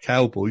Bad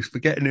Cowboys,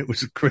 forgetting it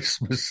was a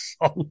Christmas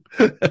song.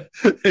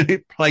 And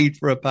it played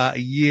for about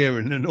a year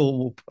in a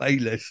normal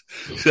playlist.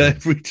 So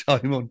every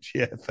time on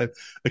GFM,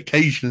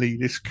 occasionally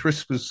this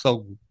Christmas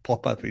song would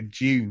pop up in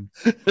June.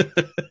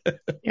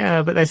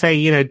 Yeah, but they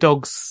say,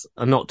 dogs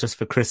are not just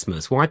for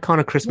Christmas. Why can't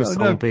a Christmas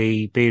No. song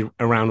be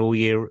around all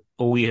year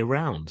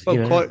round?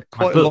 Well,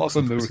 quite a lot of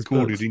them are Christmas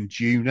recorded books. in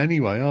June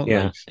anyway, aren't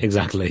Yeah, they?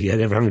 exactly. Yeah,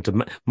 they're having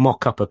to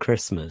mock up a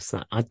Christmas.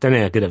 I don't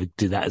think I could ever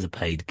do that as a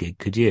paid gig.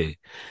 Could you?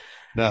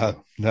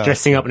 No.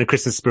 Dressing up in a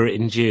Christmas spirit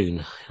in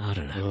June. I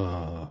don't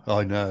know. Oh,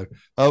 I know.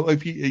 Oh, are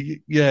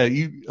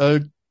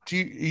you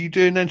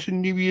doing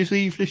anything New Year's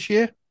Eve this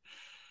year?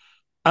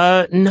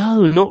 No,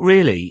 not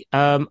really.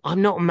 I'm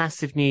not a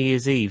massive New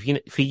Year's Eve.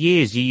 For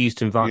years you used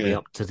to invite me Yeah.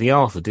 up to the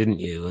Arthur, didn't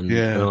you? And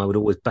I would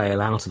always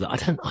bail out of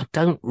that. I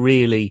don't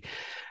really.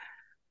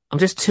 I'm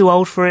just too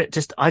old for it.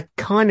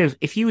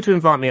 If you were to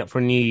invite me up for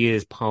a New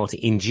Year's party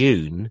in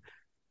June,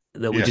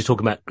 that we're just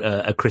talking about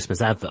a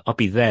Christmas advert, I'll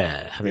be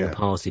there having a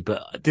party.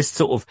 But this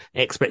sort of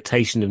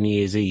expectation of New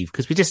Year's Eve,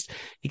 because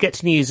you get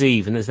to New Year's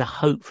Eve and there's a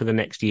hope for the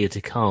next year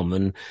to come.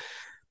 And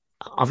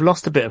I've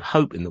lost a bit of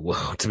hope in the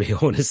world, to be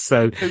honest.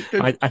 So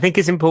I think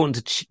it's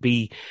important to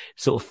be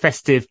sort of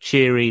festive,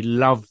 cheery,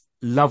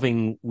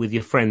 loving with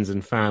your friends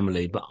and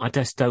family, but I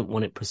just don't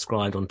want it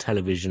prescribed on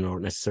television or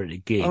necessarily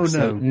gigs.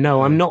 Oh,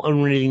 no. I'm not a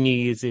really New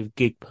Year's Eve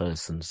gig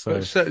person. So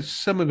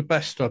some of the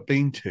best I've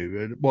been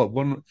to,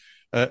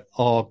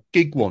 are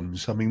gig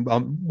ones. I mean,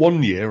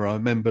 one year I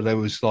remember there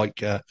was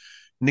like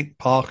Nick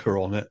Parker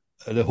on it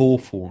at the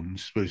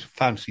Hawthorns, was a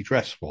fancy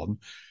dress one,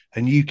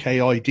 and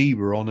UKID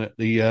were on at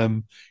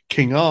the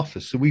King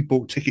Arthur. So we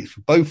bought tickets for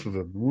both of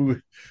them. We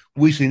were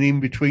whizzing in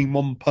between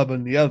one pub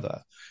and the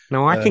other.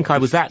 No, I think I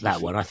was at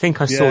that one. I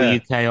think I saw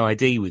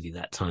UKID with you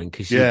that time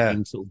because you've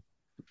been sort of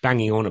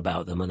banging on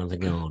about them, and I'm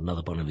thinking,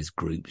 another one of his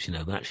groups,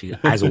 But actually,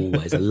 as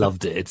always, I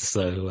loved it.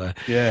 So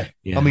I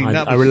mean,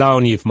 I rely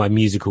on you for my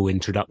musical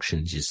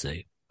introductions. You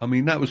see, I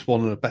mean, that was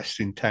one of the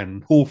best in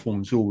town.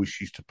 Hawthorns always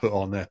used to put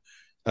on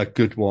a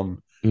good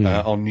one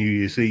on New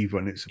Year's Eve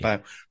when it's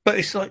about. But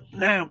it's like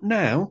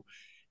now,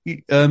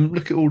 you,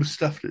 look at all the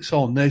stuff that's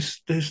on.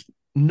 There's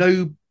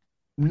no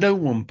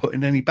one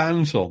putting any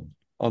bands on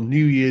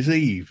New Year's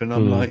Eve, and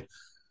I'm like,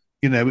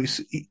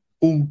 it's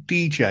all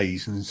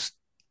DJs and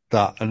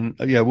that, and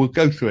we'll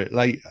go through it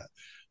later.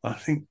 I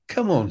think,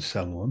 come on,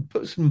 someone,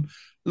 put some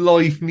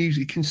live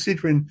music,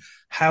 considering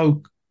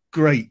how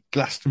great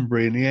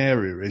Glastonbury in the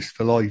area is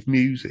for live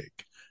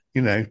music.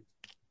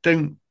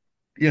 Don't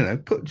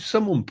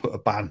put a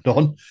band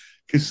on,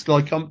 because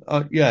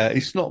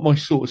it's not my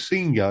sort of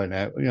scene going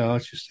out. I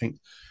just think.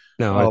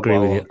 No, I agree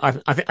with you. I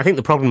think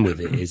the problem with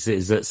it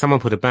is that someone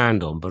put a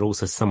band on, but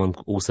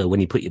also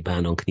when you put your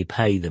band on, can you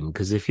pay them?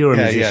 Because if you're a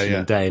musician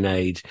in day and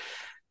age,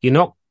 you're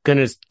not going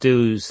to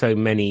do so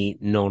many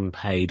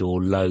non-paid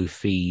or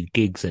low-fee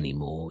gigs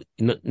anymore,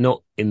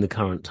 not in the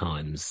current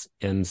times.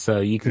 And so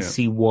you can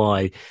see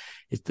why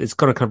it's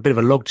got a kind of bit of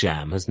a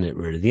logjam, hasn't it,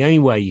 really? The only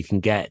way you can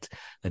get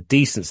a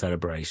decent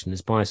celebration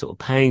is by sort of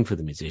paying for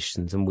the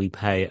musicians, and we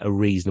pay a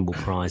reasonable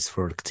price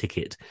for a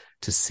ticket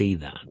to see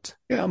that.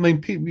 Yeah, I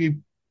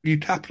mean,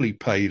 you'd happily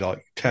pay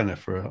like £10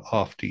 for a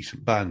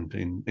half-decent band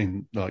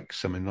in like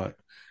something like,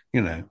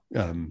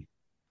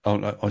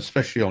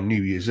 especially on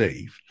New Year's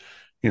Eve.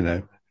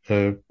 I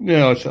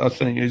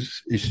think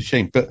it's a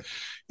shame. But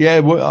yeah,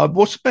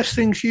 what's the best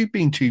things you've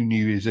been to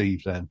New Year's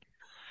Eve then?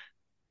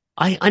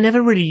 I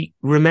never really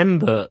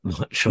remember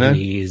much on No? New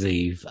Year's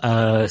Eve.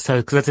 Because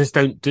I just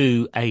don't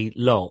do a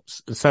lot.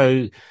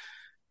 So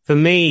for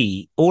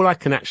me, all I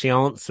can actually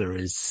answer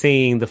is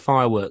seeing the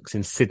fireworks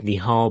in Sydney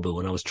Harbour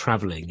when I was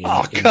travelling in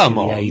Come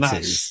the on, 80s.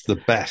 that's the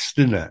best,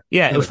 isn't it?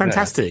 Yeah, it was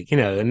fantastic,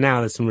 and now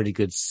there's some really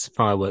good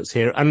fireworks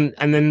here. And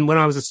then when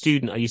I was a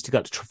student, I used to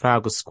go to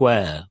Trafalgar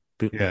Square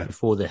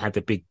before they had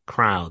the big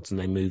crowds, and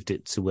they moved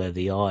it to where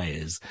the Eye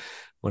is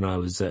when I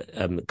was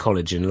at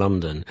college in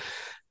London,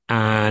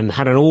 and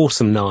had an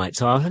awesome night.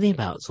 So I was only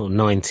about sort of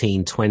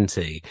 19,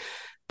 20,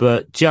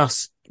 but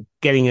just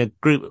getting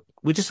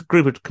we're just a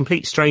group of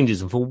complete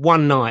strangers, and for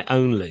one night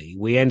only,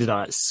 we ended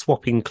up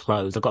swapping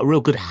clothes. I got a real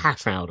good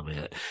hat out of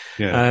it.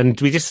 Yeah. And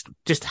we just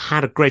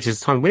had a great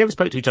time. We never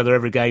spoke to each other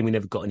every game. We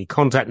never got any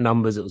contact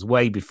numbers. It was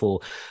way before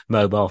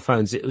mobile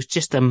phones. It was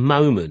just a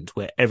moment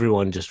where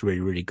everyone just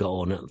really, really got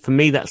on. For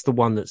me, that's the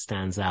one that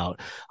stands out.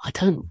 I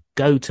don't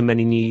go to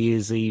many New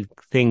Year's Eve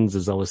things,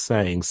 as I was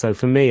saying. So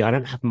for me, I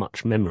don't have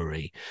much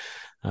memory.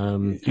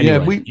 Anyway,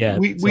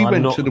 we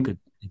went to the good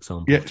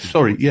example. Yeah,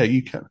 sorry. Yeah,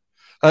 you can.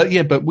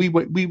 But we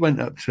went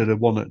up to the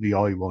one at the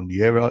Eye one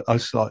year.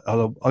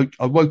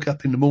 I woke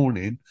up in the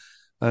morning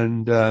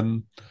and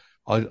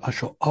I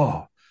thought,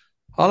 I'll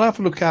have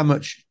a look how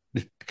much,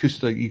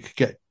 because you could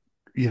get,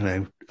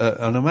 and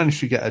I managed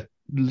to get a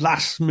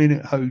last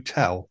minute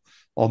hotel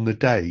on the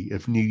day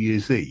of New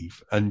Year's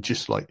Eve, and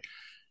just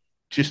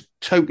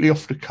totally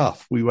off the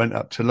cuff, we went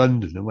up to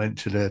London and went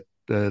to the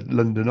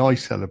London Eye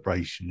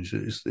celebrations.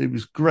 It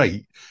was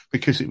great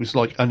because it was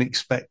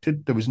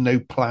unexpected. There was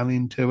no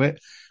planning to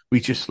it. We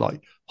just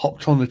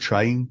hopped on the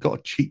train, got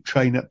a cheap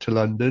train up to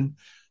London,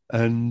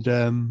 and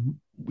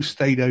we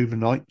stayed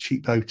overnight,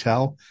 cheap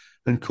hotel.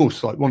 And of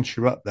course, once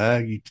you're up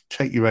there, you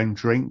take your own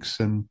drinks,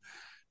 and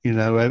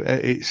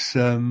it's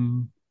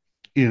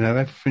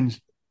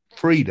everything's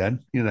free then.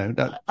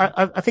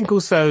 I think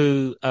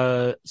also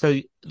so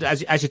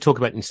as you talk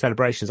about in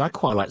celebrations, I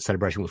quite like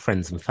celebration with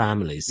friends and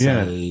families.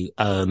 So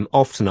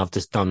often I've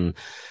just done.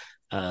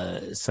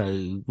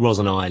 So Ros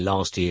and I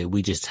last year,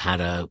 we just had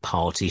a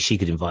party. She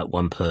could invite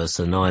one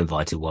person. I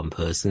invited one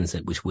person,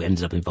 which we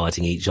ended up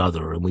inviting each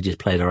other, and we just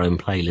played our own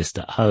playlist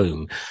at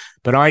home.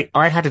 But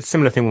I had a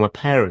similar thing with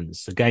my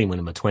parents, again, when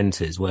in my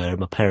 20s, where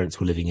my parents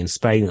were living in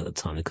Spain at the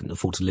time. They couldn't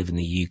afford to live in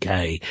the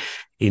UK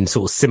in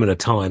sort of similar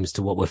times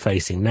to what we're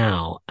facing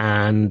now.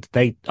 And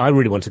I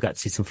really wanted to go to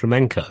see some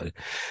flamenco.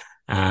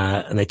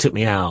 And they took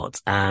me out,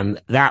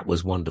 and that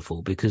was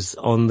wonderful because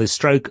on the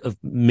stroke of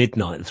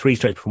midnight, the 3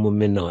 strokes before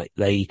midnight,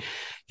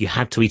 you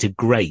had to eat a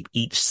grape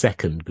each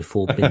second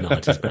before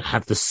midnight to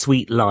have the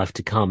sweet life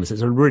to come. So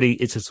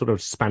it's a sort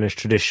of Spanish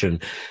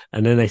tradition.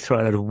 And then they throw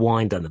a load of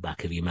wine down the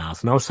back of your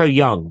mouth. And I was so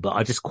young, but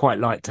I just quite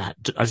liked I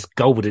just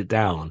gobbled it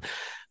down.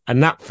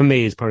 And that for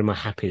me is probably my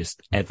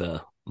happiest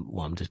ever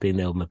one, just being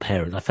there with my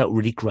parents. I felt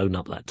really grown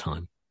up that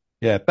time.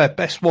 Yeah.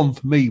 Best one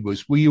for me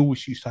was we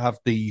always used to have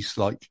these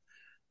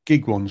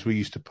gig ones we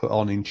used to put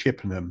on in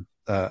Chippenham,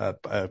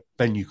 a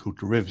venue called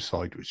the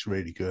Riverside, which is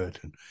really good.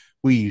 And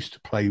we used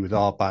to play with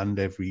our band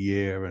every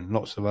year and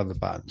lots of other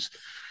bands.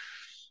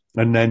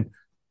 And then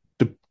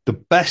the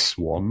best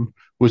one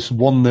was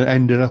one that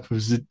ended up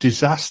as a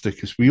disaster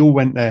because we all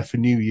went there for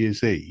New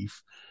Year's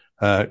Eve,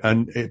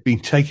 and it had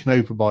been taken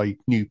over by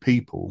new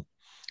people.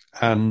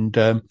 And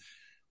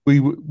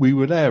we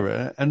were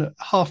there, and at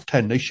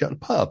 10:30 they shut the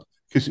pub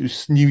because it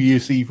was New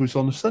Year's Eve was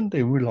on a Sunday,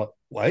 and we were like,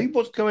 wait,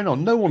 what's going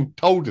on? No one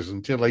told us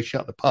until they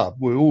shut the pub.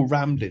 We were all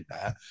rammed in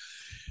there.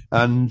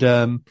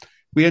 And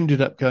we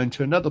ended up going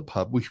to another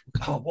pub.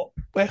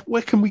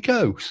 Where can we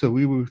go? So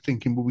we were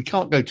thinking, well, we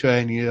can't go to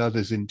any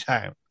others in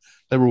town.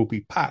 They'll all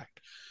be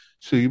packed.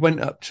 So we went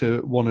up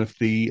to one of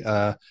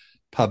the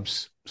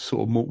pubs,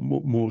 sort of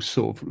more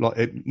sort of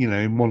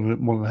in one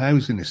of the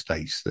housing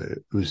estates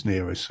that was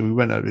near us. So we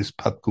went up to this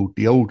pub called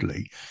the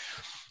Oldley,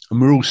 and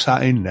we're all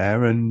sat in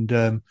there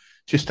and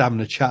just having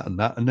a chat and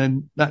that. And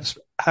then that's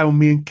how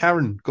me and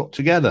Karen got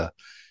together.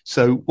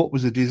 So what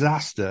was a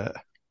disaster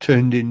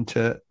turned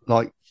into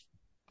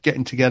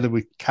getting together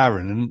with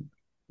Karen, and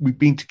we've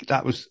been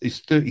it's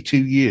 32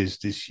 years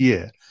this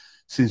year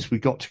since we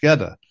got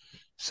together.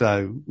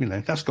 So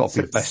that's got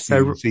to be the best.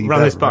 So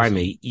run this by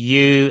me.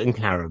 You and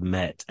Karen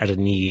met at a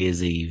New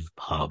Year's Eve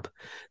pub,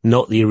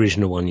 not the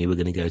original one you were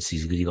going to go to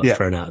because you got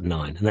thrown out at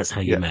 9, and that's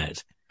how you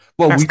met.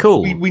 Well, that's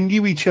cool. We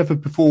knew each other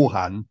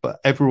beforehand, but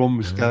everyone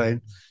was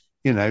going.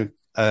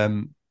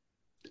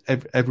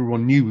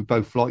 Everyone knew we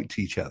both liked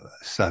each other.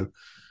 So,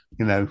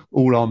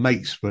 all our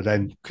mates were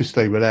then, because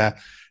they were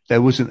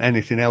there wasn't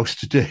anything else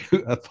to do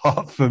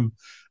apart from,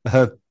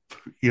 get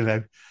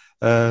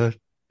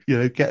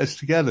us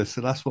together.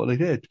 So that's what they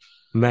did.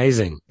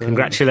 Amazing.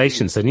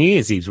 Congratulations. So New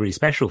Year's Eve's really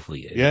special for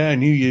you. Yeah,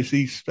 New Year's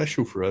Eve's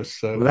special for us.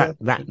 So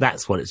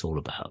that's what it's all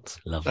about.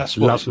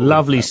 Lovely.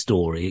 Lovely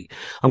story.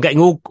 I'm getting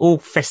all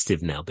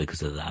festive now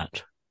because of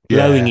that.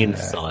 Glowing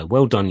inside.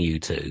 Well done, you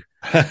two.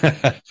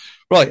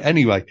 Right,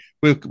 anyway,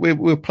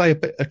 we'll play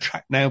a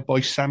track now by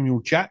Samuel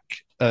Jack.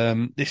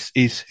 This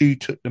is Who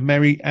Took the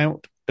Merry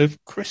Out of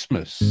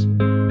Christmas. Who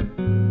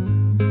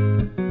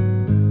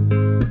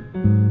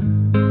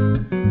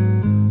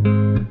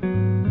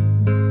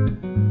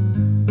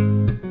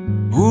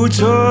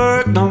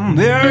took the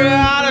merry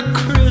out of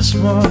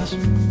Christmas?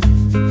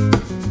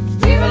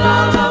 People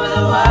all over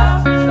the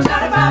world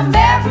forgot about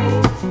Mary.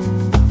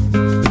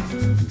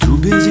 Too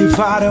busy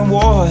fighting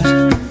wars,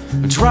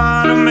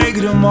 trying to make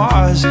it to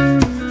Mars,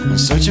 and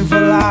searching for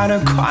light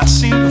and can't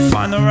seem to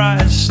find the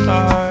right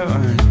star.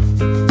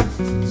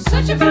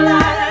 Searching for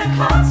light and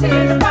can't seem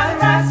to find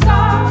the right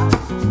star.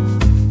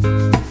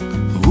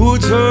 Who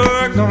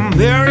took the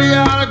merry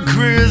out of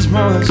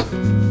Christmas?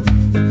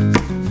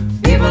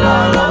 People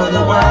all over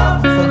the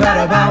world forgot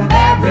about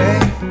Mary.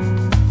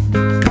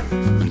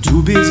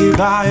 Too busy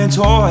buying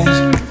toys,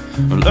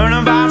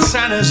 learning about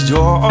Santa's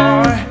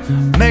joy,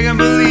 making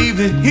believe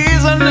that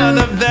he's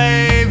another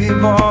baby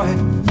boy.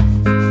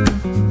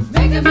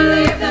 Making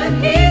believe that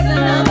he's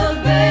another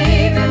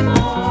baby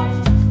boy.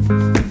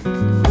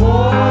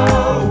 Whoa,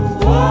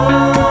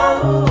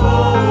 whoa,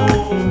 whoa.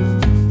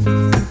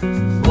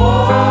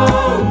 Whoa,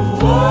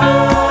 whoa,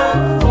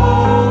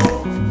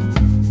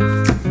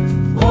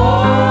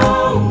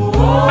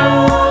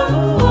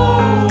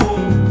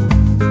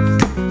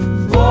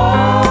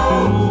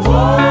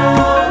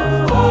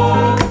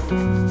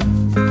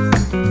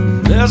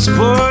 Let's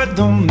put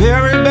the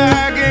merry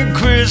back in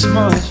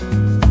Christmas.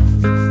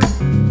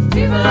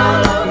 People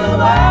all over the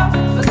world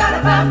forgot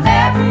about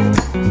Mary.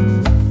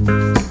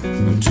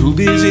 I'm too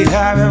busy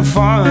having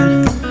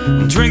fun,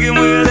 drinking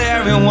with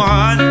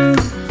everyone,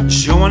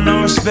 showing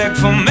no respect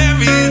for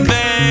Mary's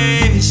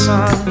baby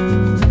son.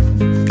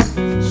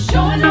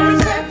 Showing no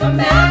respect for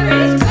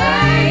Mary's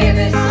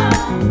baby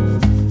son.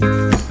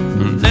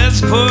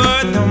 Let's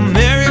put the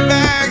merry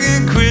back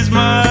in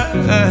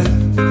Christmas.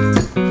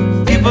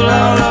 People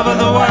all over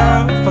the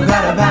world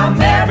forgot about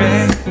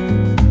Mary.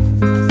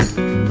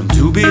 I'm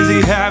too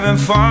busy having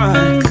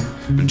fun,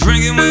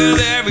 drinking with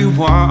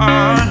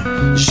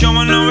everyone,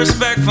 showing no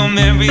respect for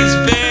Mary's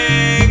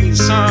baby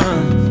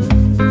son.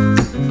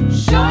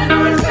 Showing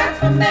no respect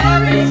for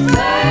Mary's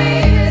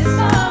baby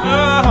son.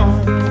 Oh.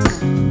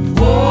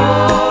 Whoa,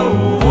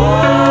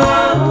 whoa,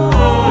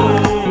 whoa.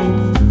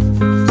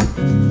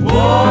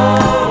 Whoa,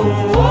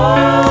 whoa.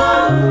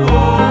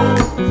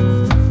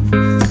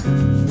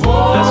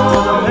 Let's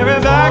put the merry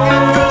back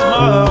in Christmas.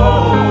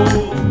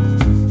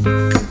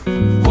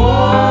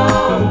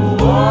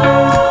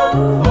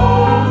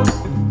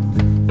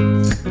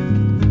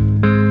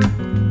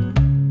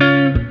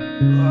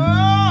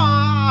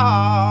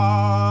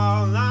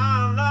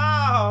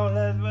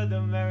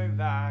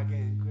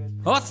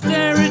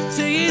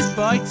 Austerity is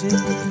biting,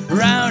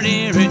 round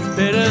here it's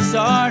bitter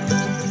hard.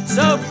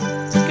 So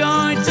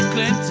going to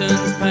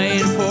Clinton's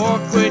paying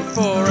 £4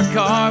 for a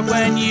car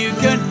when you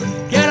can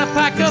get a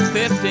pack of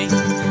 50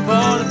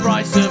 for the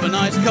price of a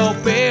nice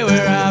cold beer.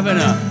 We're having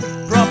a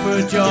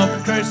proper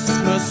job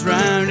Christmas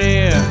round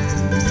here.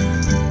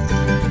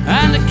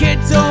 And the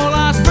kids all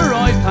ask for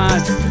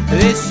iPads,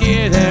 this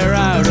year they're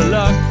out of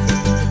luck,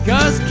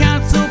 'cause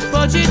council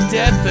budget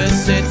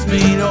deficits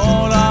mean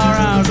all our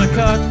hours are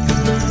cut.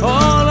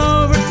 All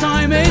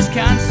overtime is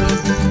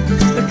cancelled,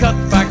 the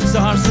cutbacks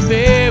are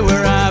severe.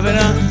 We're having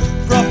a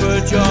proper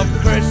job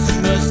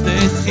Christmas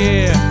this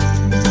year.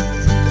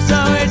 So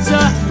it's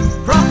a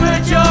proper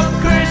job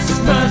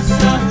Christmas,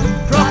 a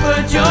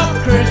proper job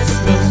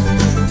Christmas.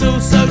 It's all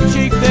so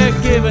cheap they're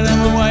giving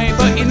them away,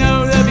 but you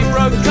know they'll be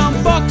broke come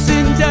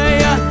Boxing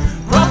Day. A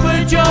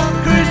proper job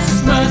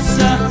Christmas,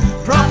 a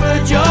proper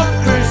job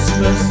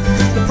Christmas.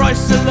 The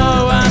price is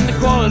low and the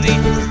quality,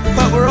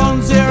 but we're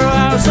on 0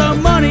 hours, so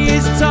money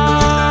is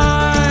tight.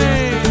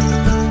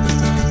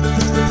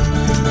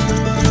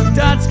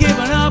 Dad's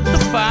given up the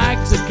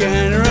fags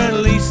again, or at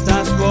least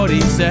that's what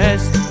he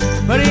says.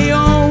 But he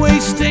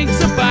always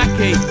stinks of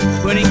baccy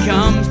when he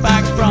comes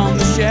back from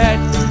the shed.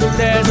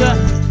 There's a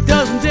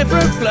dozen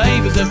different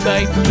flavours of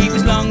vape to keep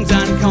his lungs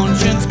and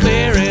conscience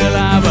clear. He'll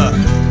have a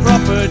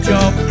proper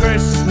job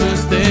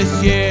Christmas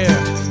this year.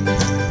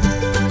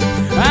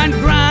 And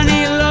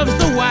Granny loves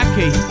the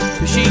wacky,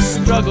 but she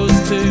struggles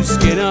to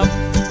skin up,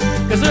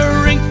 'cause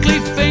her wrinkly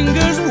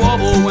fingers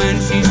wobble when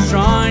she's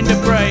trying to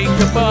break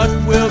a butt.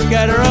 We'll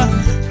get her a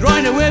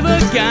grinder with a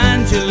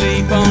ganja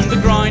leaf on to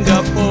grind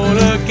up all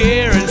her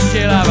gear, and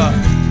she'll have a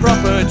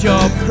proper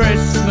job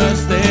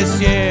Christmas this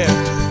year.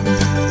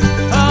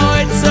 Oh,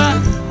 it's a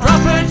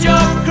proper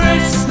job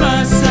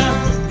Christmas, a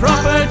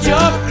proper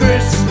job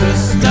Christmas.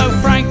 No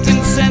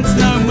frankincense,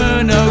 no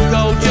myrrh, no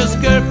gold, just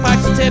skirt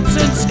packs, tips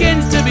and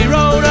skins to be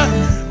rolled. A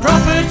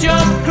proper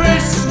job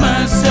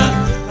Christmas, a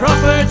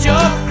proper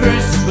job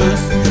Christmas.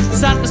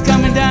 Santa's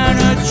coming down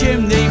a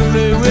chimney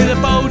flue with a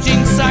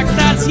bulging sack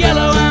that's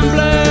yellow and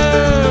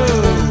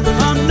blue.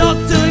 I'm not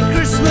doing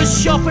Christmas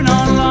shopping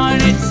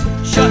online, it's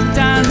shut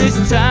down this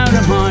town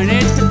of mine.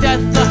 It's the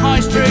death of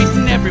High Street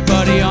and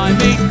everybody I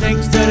meet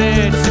thinks that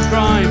it's a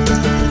crime.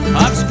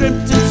 I've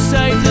scrimped and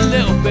saved a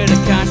little bit of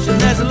cash, and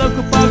there's a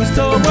local box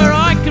store where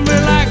I can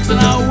relax.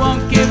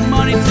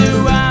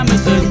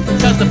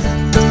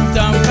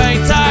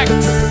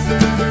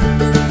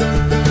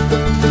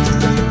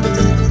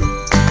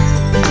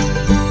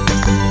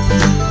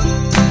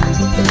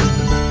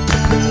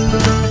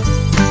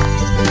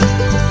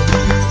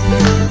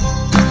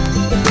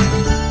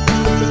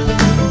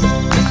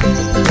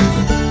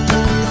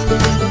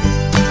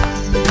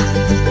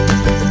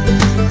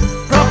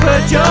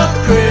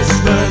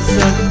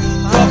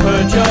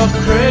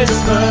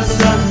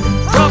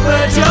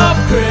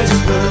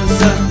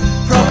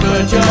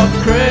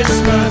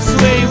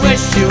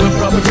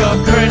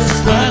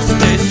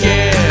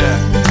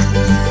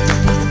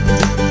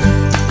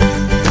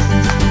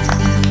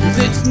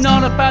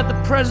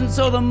 presents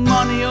or the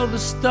money or the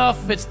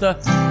stuff. It's the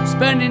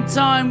spending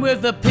time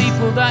with the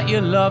people that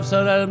you love.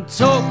 So let them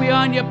talk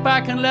behind your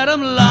back and let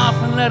them laugh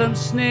and let them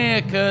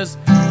sneer, 'cause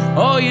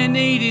all you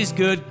need is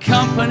good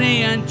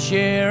company and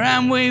cheer.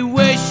 And we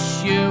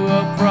wish you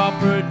a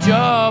proper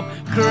job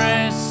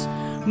Christmas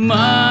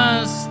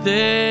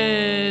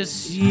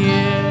this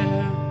year.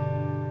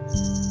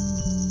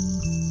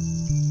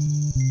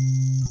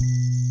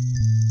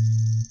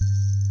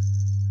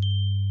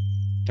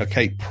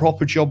 Okay,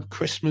 Proper Job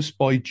Christmas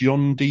by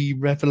John D.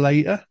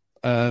 Revelator.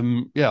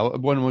 When I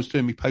was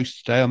doing my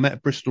post today, I met a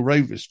Bristol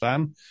Rovers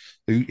fan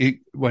who,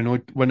 when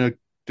I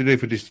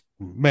delivered his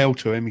mail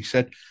to him, he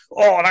said,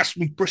 "Oh, that's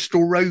me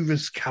Bristol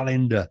Rovers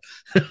calendar."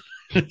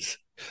 I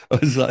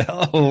was like,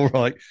 "Oh, all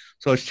right."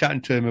 So I was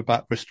chatting to him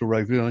about Bristol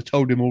Rovers, and I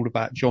told him all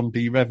about John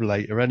D.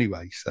 Revelator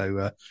anyway.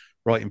 So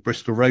writing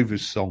Bristol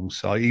Rovers songs,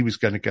 so he was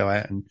going to go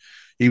out and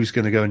he was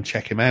going to go and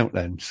check him out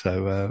then.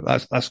 So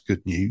that's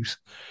good news.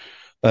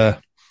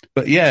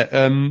 But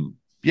on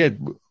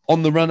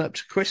the run up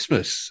to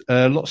Christmas,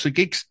 lots of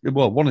gigs.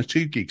 Well, one or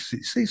two gigs.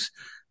 It's a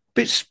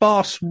bit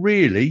sparse,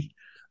 really.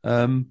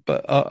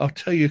 But I'll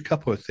tell you a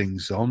couple of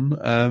things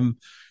on.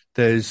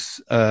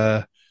 There's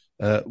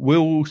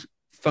Will's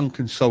Funk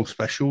and Soul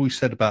Special. We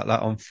said about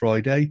that on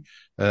Friday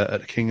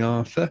at the King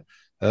Arthur.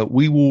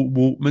 We Walk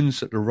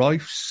Walkmans at the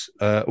Rifes,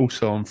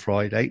 also on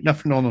Friday.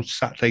 Nothing on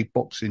Saturday,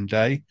 Boxing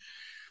Day.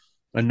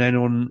 And then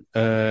on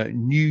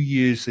New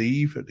Year's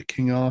Eve at the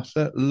King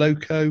Arthur,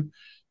 Loco,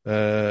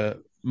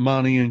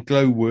 Marnie and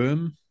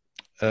Glowworm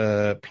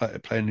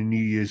playing a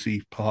New Year's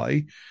Eve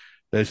party.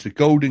 There's the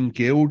Golden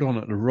Guild on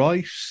at the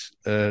Rice.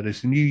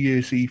 There's a New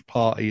Year's Eve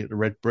party at the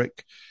Red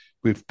Brick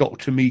with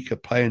Dr. Meeker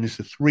playing as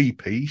a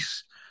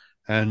three-piece.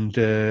 And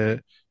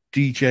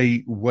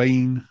DJ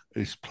Wayne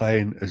is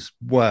playing as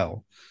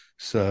well.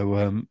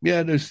 So,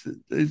 there's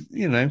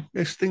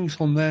things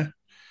on there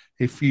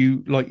if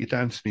you like your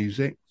dance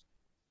music.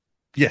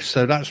 Yes,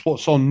 so that's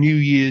what's on New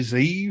Year's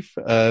Eve.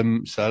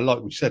 So,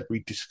 like we said, we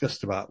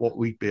discussed about what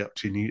we'd be up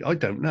to. I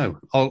don't know.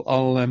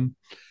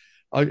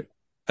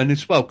 And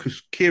as well,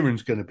 because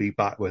Kieran's going to be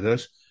back with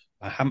us,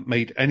 I haven't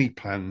made any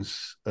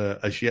plans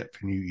as yet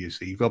for New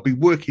Year's Eve. I'll be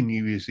working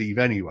New Year's Eve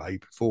anyway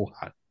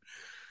beforehand,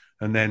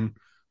 and then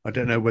I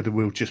don't know whether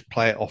we'll just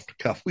play it off the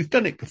cuff. We've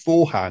done it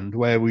beforehand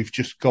where we've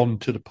just gone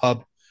to the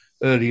pub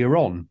earlier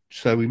on,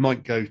 so we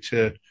might go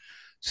to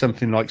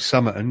something like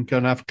Somerton, go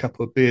and have a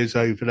couple of beers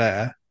over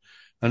there,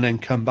 and then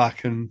come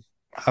back and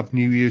have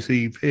New Year's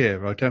Eve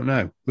here. I don't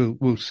know.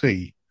 We'll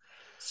see.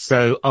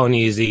 So our New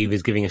Year's Eve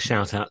is giving a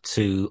shout out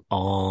to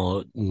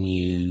our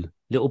new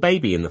little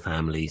baby in the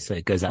family. So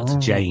it goes out to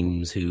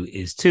James, who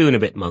is 2 and a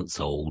bit months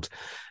old.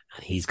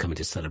 And he's coming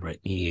to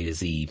celebrate New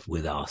Year's Eve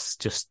with us,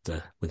 just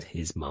with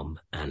his mum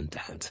and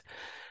dad.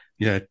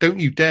 Yeah,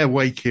 don't you dare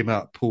wake him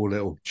up, poor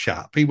little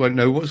chap. He won't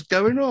know what's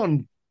going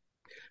on.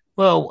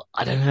 Well,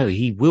 I don't know.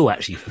 He will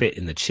actually fit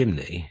in the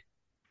chimney.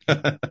 You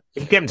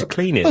can get him to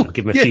clean it and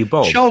give him a few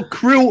bobs. Child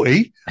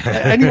cruelty.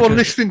 Anyone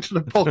listening to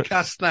the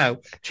podcast now,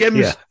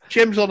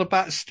 Jem's on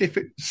about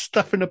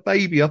stuffing a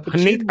baby up a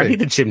chimney. I need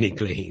the chimney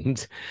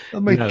cleaned. I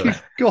mean,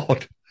 good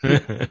God.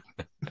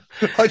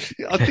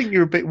 I think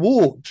you're a bit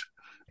warped.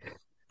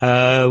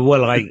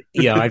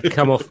 I've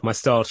come off my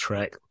Star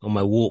Trek on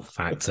my warp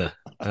factor.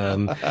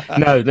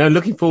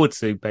 Looking forward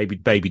to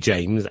baby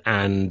James,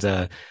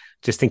 and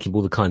just thinking of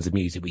all the kinds of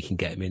music we can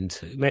get him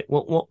into. Mate,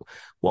 what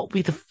would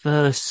be the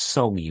first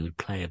song you would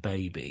play a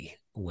baby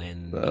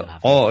when?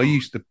 I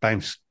used to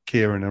bounce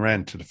Kieran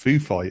around to the Foo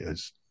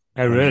Fighters.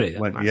 Oh, really?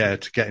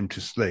 To get him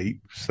to sleep.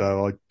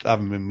 So I'd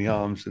have him in my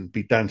arms and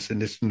be dancing,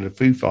 listening to the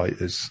Foo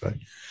Fighters. So.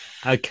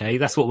 Okay,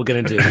 that's what we're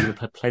going to do.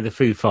 We'll play the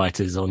Foo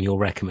Fighters on your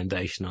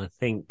recommendation. I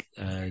think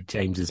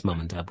James's mum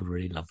and dad would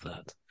really love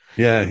that.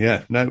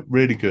 Yeah. No,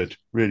 really good.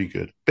 Really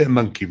good. Bit of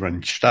Monkey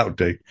Wrench, that'll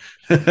do.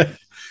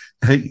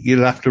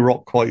 You'll have to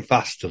rock quite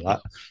fast to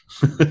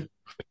that.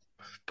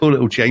 Poor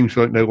little James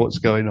won't know what's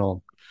going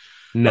on.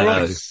 No.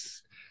 Right.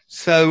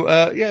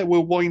 So,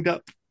 we'll wind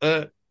up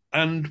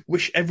and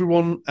wish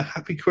everyone a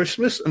happy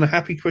Christmas, and a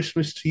happy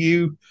Christmas to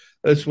you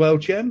as well,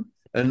 Jem.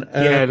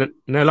 And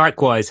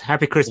likewise.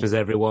 Happy Christmas,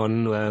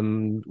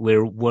 everyone.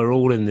 We're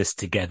all in this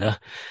together,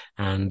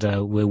 and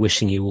we're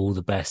wishing you all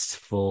the best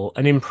for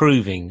an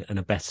improving and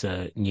a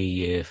better new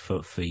year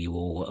for you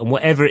all. And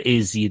whatever it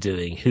is you're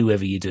doing,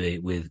 whoever you do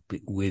it with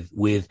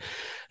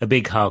a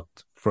big hug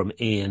from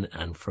Ian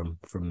and from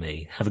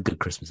me. Have a good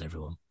Christmas,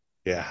 everyone.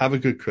 Yeah, have a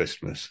good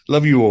Christmas.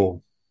 Love you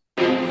all.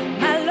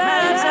 My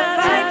love's a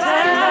fighter.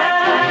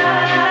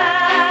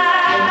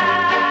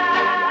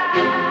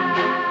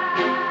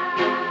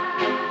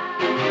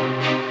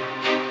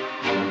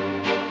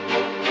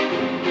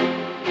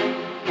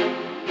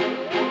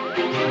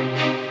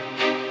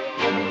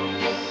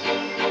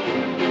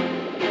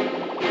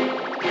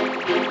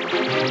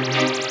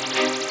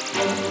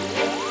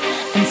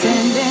 I'm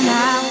sending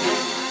out,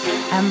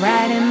 I'm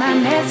writing my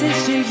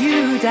message to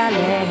you,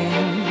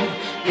 darling.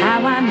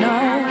 How I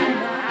know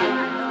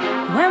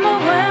when my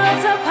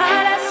world's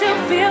apart, I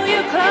still feel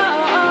you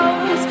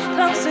close,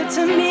 closer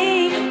to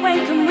me. When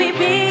can we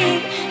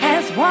be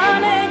as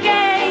one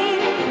again?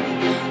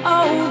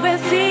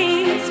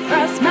 Overseas,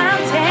 cross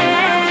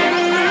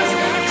mountains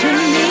to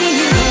meet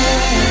you.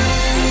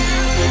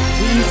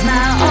 He's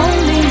my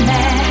only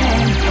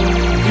man.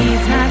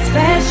 He's my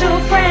special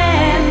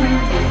friend.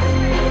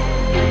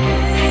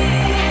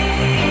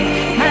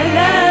 My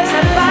love's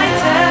a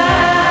fighter.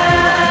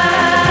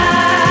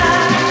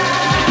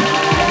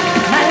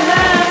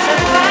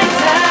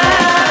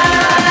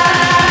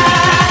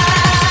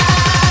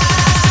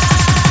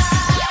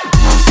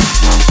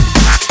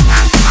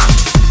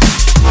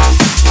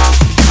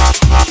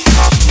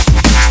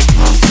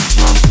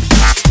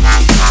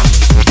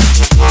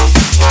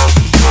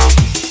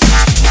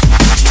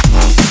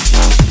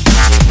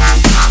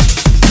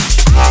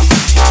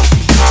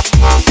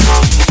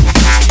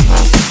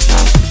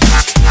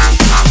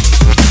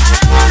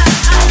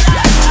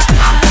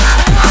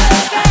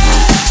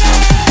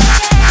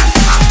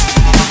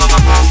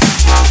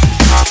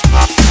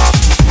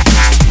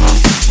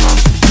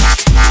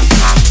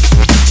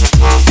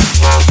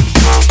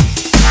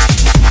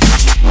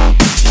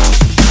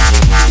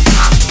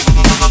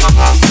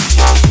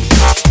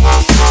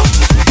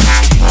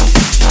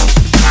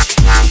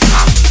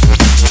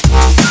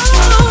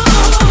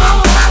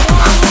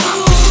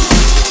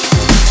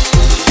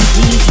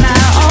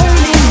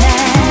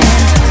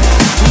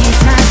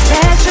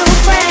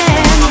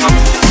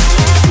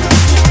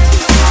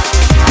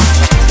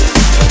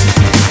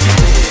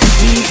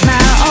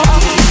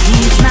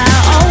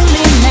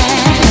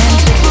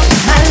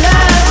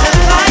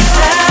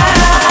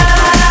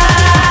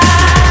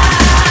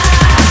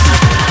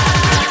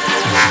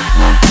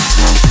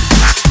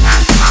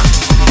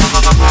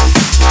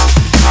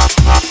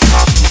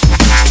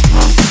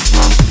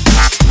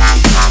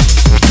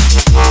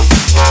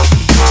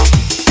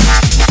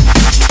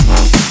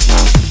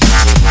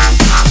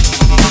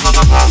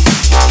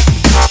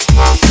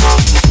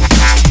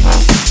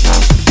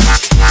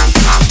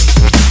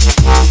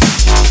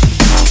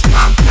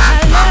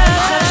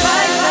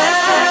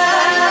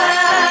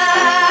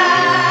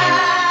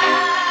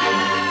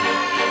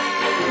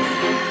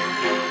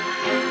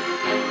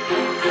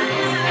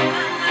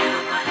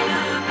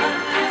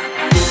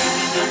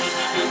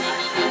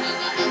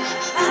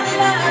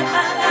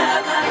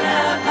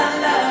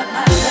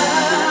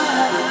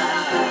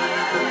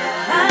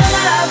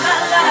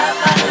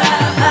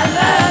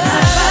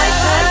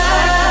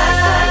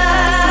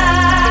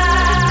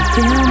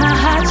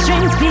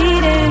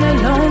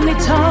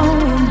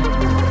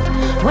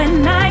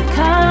 When night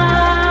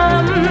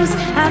comes,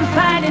 I'm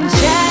fighting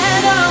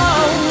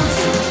shadows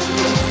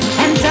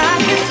and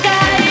darkest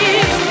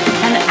skies,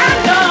 and I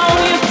know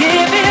you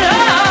give it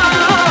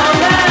all.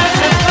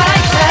 Love's a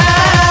fighter.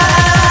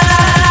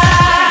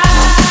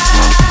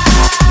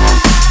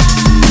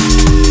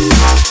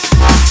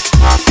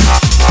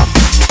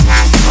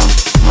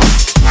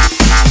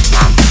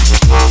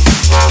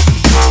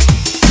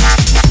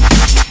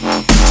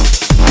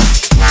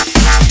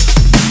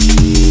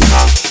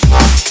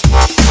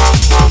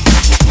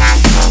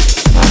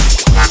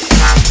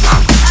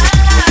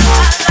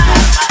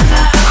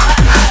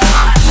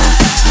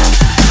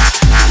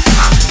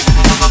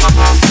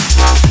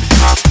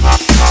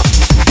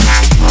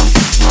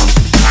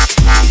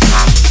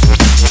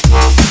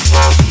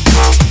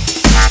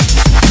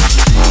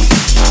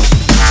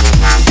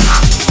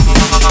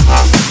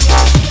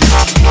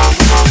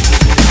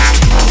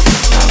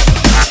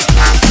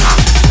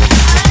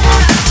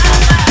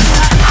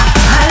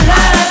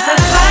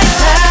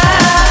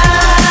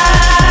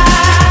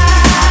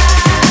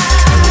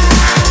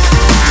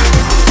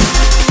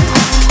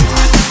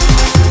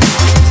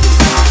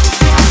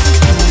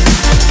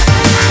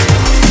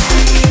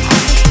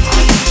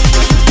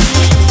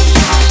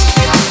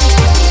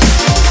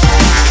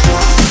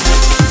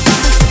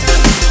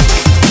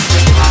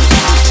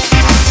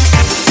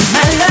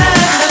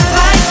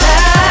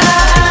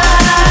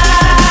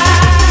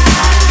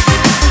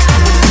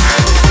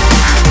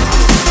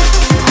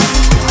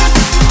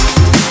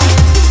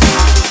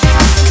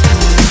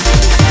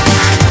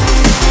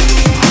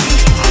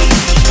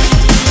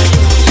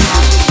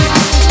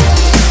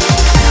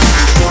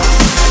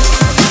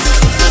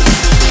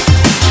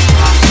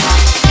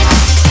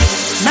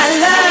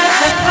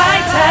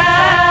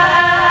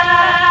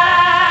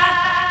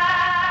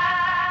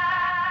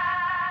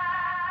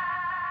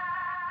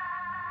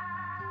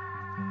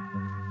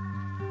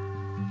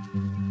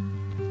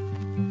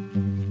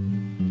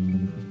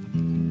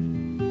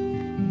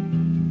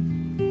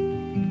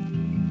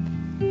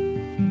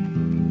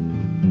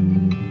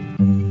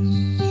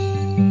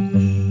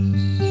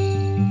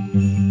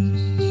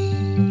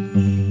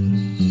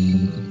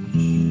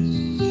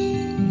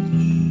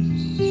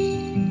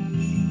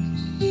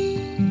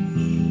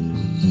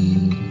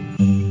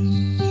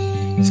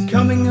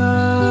 Coming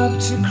up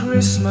to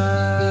Christmas,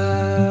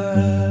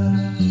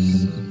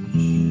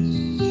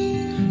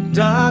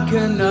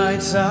 darker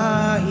nights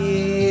are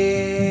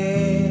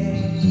here.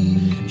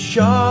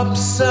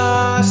 Shops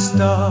are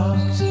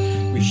stocked,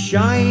 with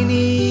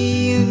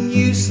shiny and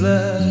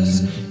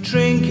useless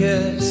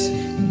trinkets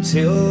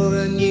until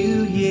the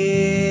new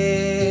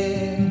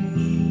year.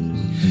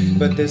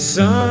 But there's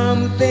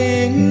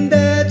something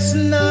that's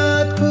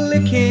not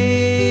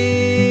clicking.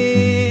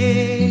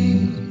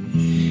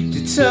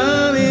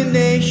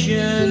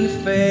 Determination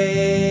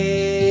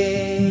fades.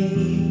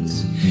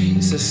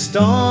 It's a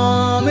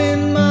storm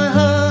in my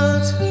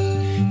heart,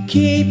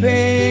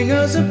 keeping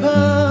us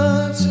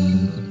apart.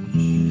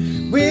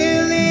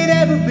 Will it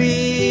ever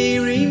be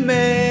remade?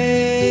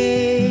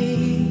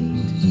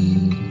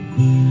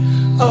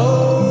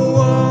 Oh,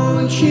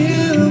 won't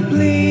you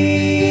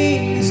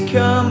please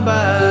come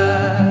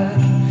back?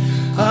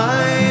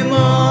 I'm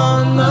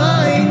on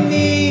my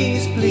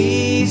knees,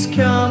 please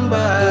come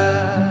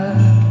back.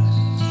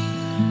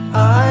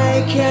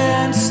 I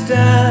can't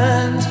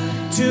stand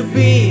to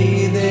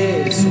be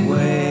this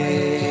way.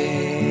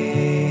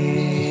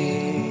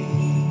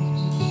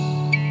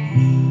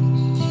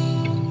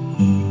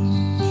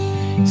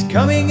 It's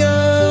coming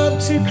up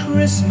to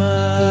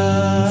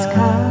Christmas. It's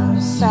come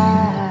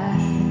back.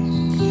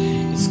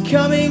 It's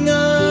coming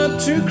up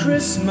to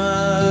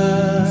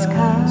Christmas. It's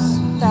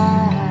come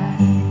back.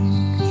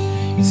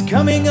 It's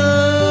coming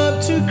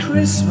up to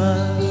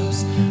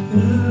Christmas.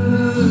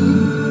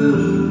 Ooh.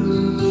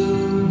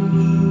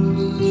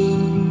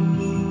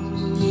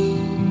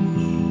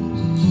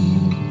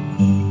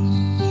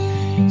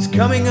 It's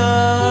coming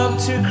up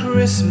to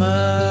Christmas.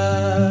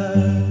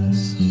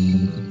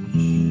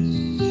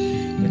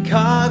 The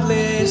card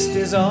list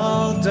is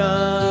all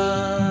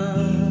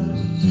done.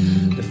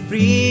 The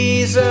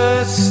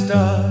freezer's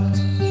stocked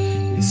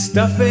with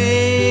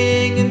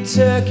stuffing and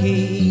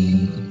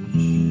turkey.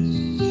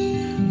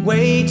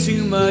 Way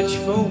too much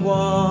for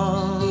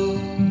one.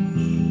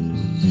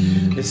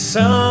 There's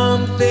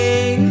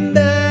something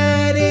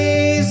that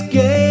is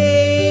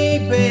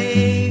gaping,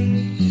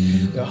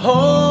 the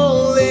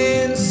hole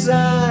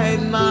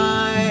inside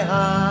my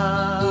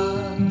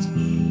heart.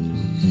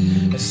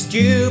 A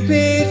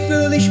stupid,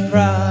 foolish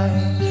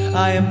pride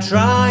I am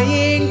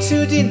trying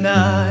to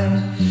deny.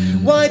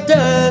 Why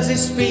does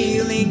this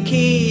feeling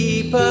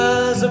keep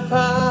us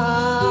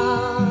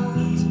apart?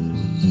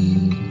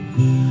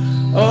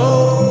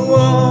 Oh,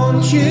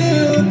 won't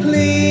you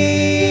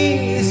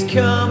please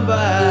come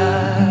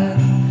back?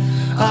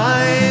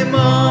 I'm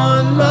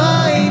on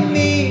my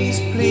knees,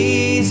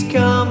 please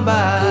come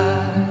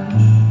back.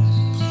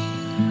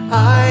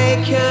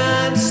 I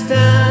can't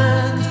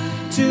stand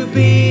to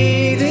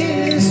be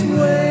this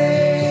way.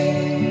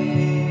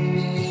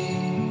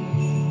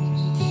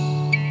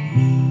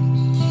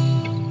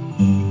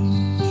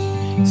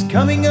 It's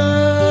coming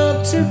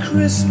up to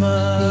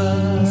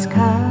Christmas. It's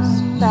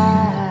come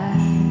back.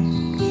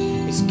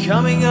 It's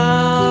coming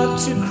up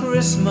to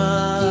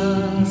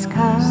Christmas. It's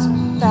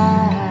come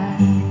back.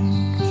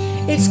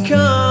 It's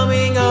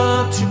coming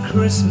up to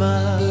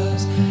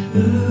Christmas.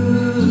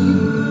 Ooh.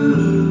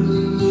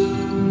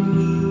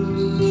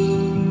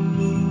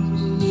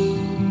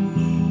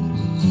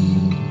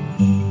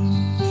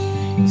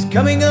 It's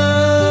coming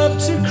up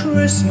to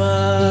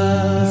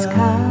Christmas. It's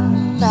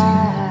come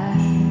back.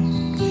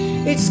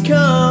 It's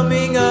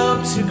coming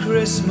up to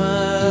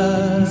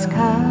Christmas. It's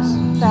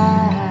come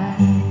back.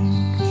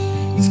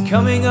 It's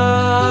coming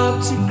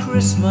up to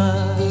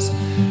Christmas.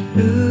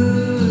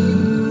 Ooh.